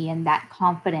certainty and that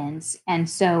confidence. And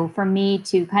so for me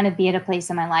to kind of be at a place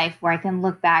in my life where I can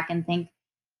look back and think,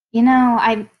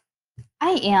 I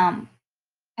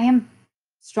am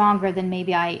stronger than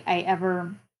maybe I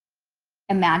ever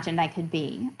imagined I could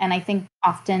be. And I think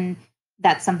often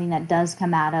that's something that does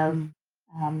come out of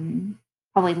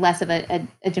probably less of a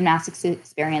gymnastics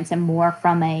experience and more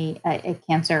from a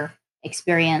cancer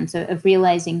experience of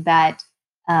realizing that,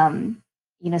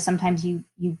 sometimes you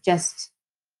just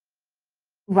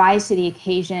rise to the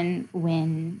occasion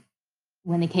when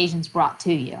the occasion's brought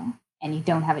to you and you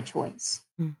don't have a choice.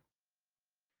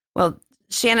 Well,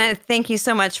 Shannon, thank you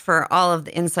so much for all of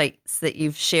the insights that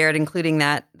you've shared, including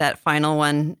that final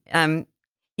one.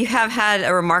 You have had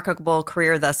a remarkable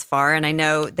career thus far, and I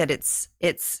know that it's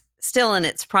still in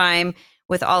its prime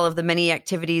with all of the many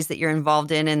activities that you're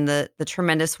involved in and the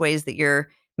tremendous ways that you're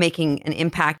making an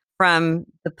impact, from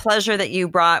the pleasure that you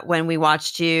brought when we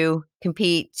watched you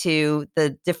compete to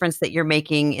the difference that you're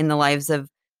making in the lives of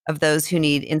those who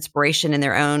need inspiration in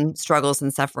their own struggles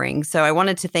and suffering. So I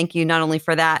wanted to thank you not only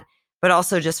for that, but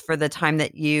also just for the time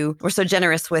that you were so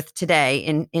generous with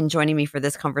today in joining me for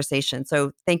this conversation.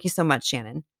 So thank you so much,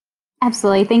 Shannon.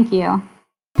 Absolutely. Thank you.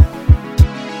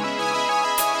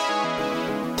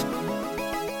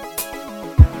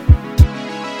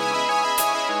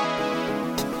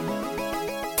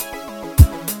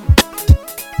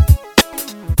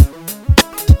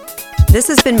 This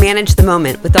has been Manage the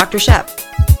Moment with Dr. Shep.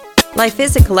 Life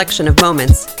is a collection of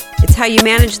moments. It's how you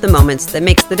manage the moments that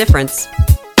makes the difference.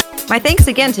 My thanks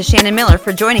again to Shannon Miller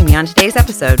for joining me on today's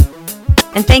episode.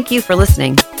 And thank you for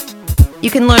listening.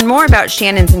 You can learn more about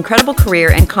Shannon's incredible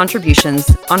career and contributions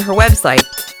on her website,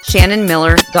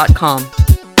 shannonmiller.com.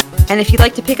 And if you'd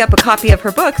like to pick up a copy of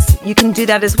her books, you can do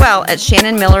that as well at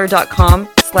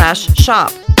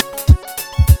shannonmiller.com/shop.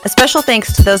 A special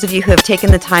thanks to those of you who have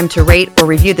taken the time to rate or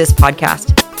review this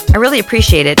podcast. I really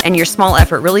appreciate it, and your small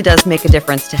effort really does make a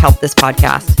difference to help this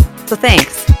podcast. So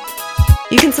thanks.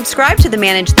 You can subscribe to the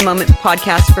Manage the Moment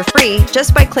podcast for free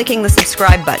just by clicking the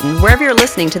subscribe button wherever you're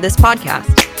listening to this podcast.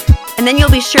 And then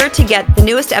you'll be sure to get the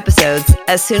newest episodes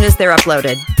as soon as they're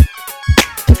uploaded.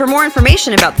 And for more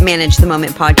information about the Manage the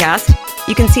Moment podcast,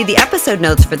 you can see the episode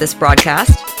notes for this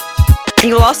broadcast. And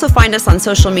you will also find us on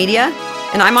social media,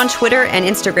 and I'm on Twitter and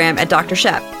Instagram at Dr.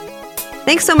 Shep.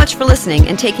 Thanks so much for listening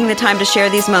and taking the time to share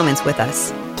these moments with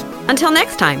us. Until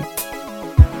next time.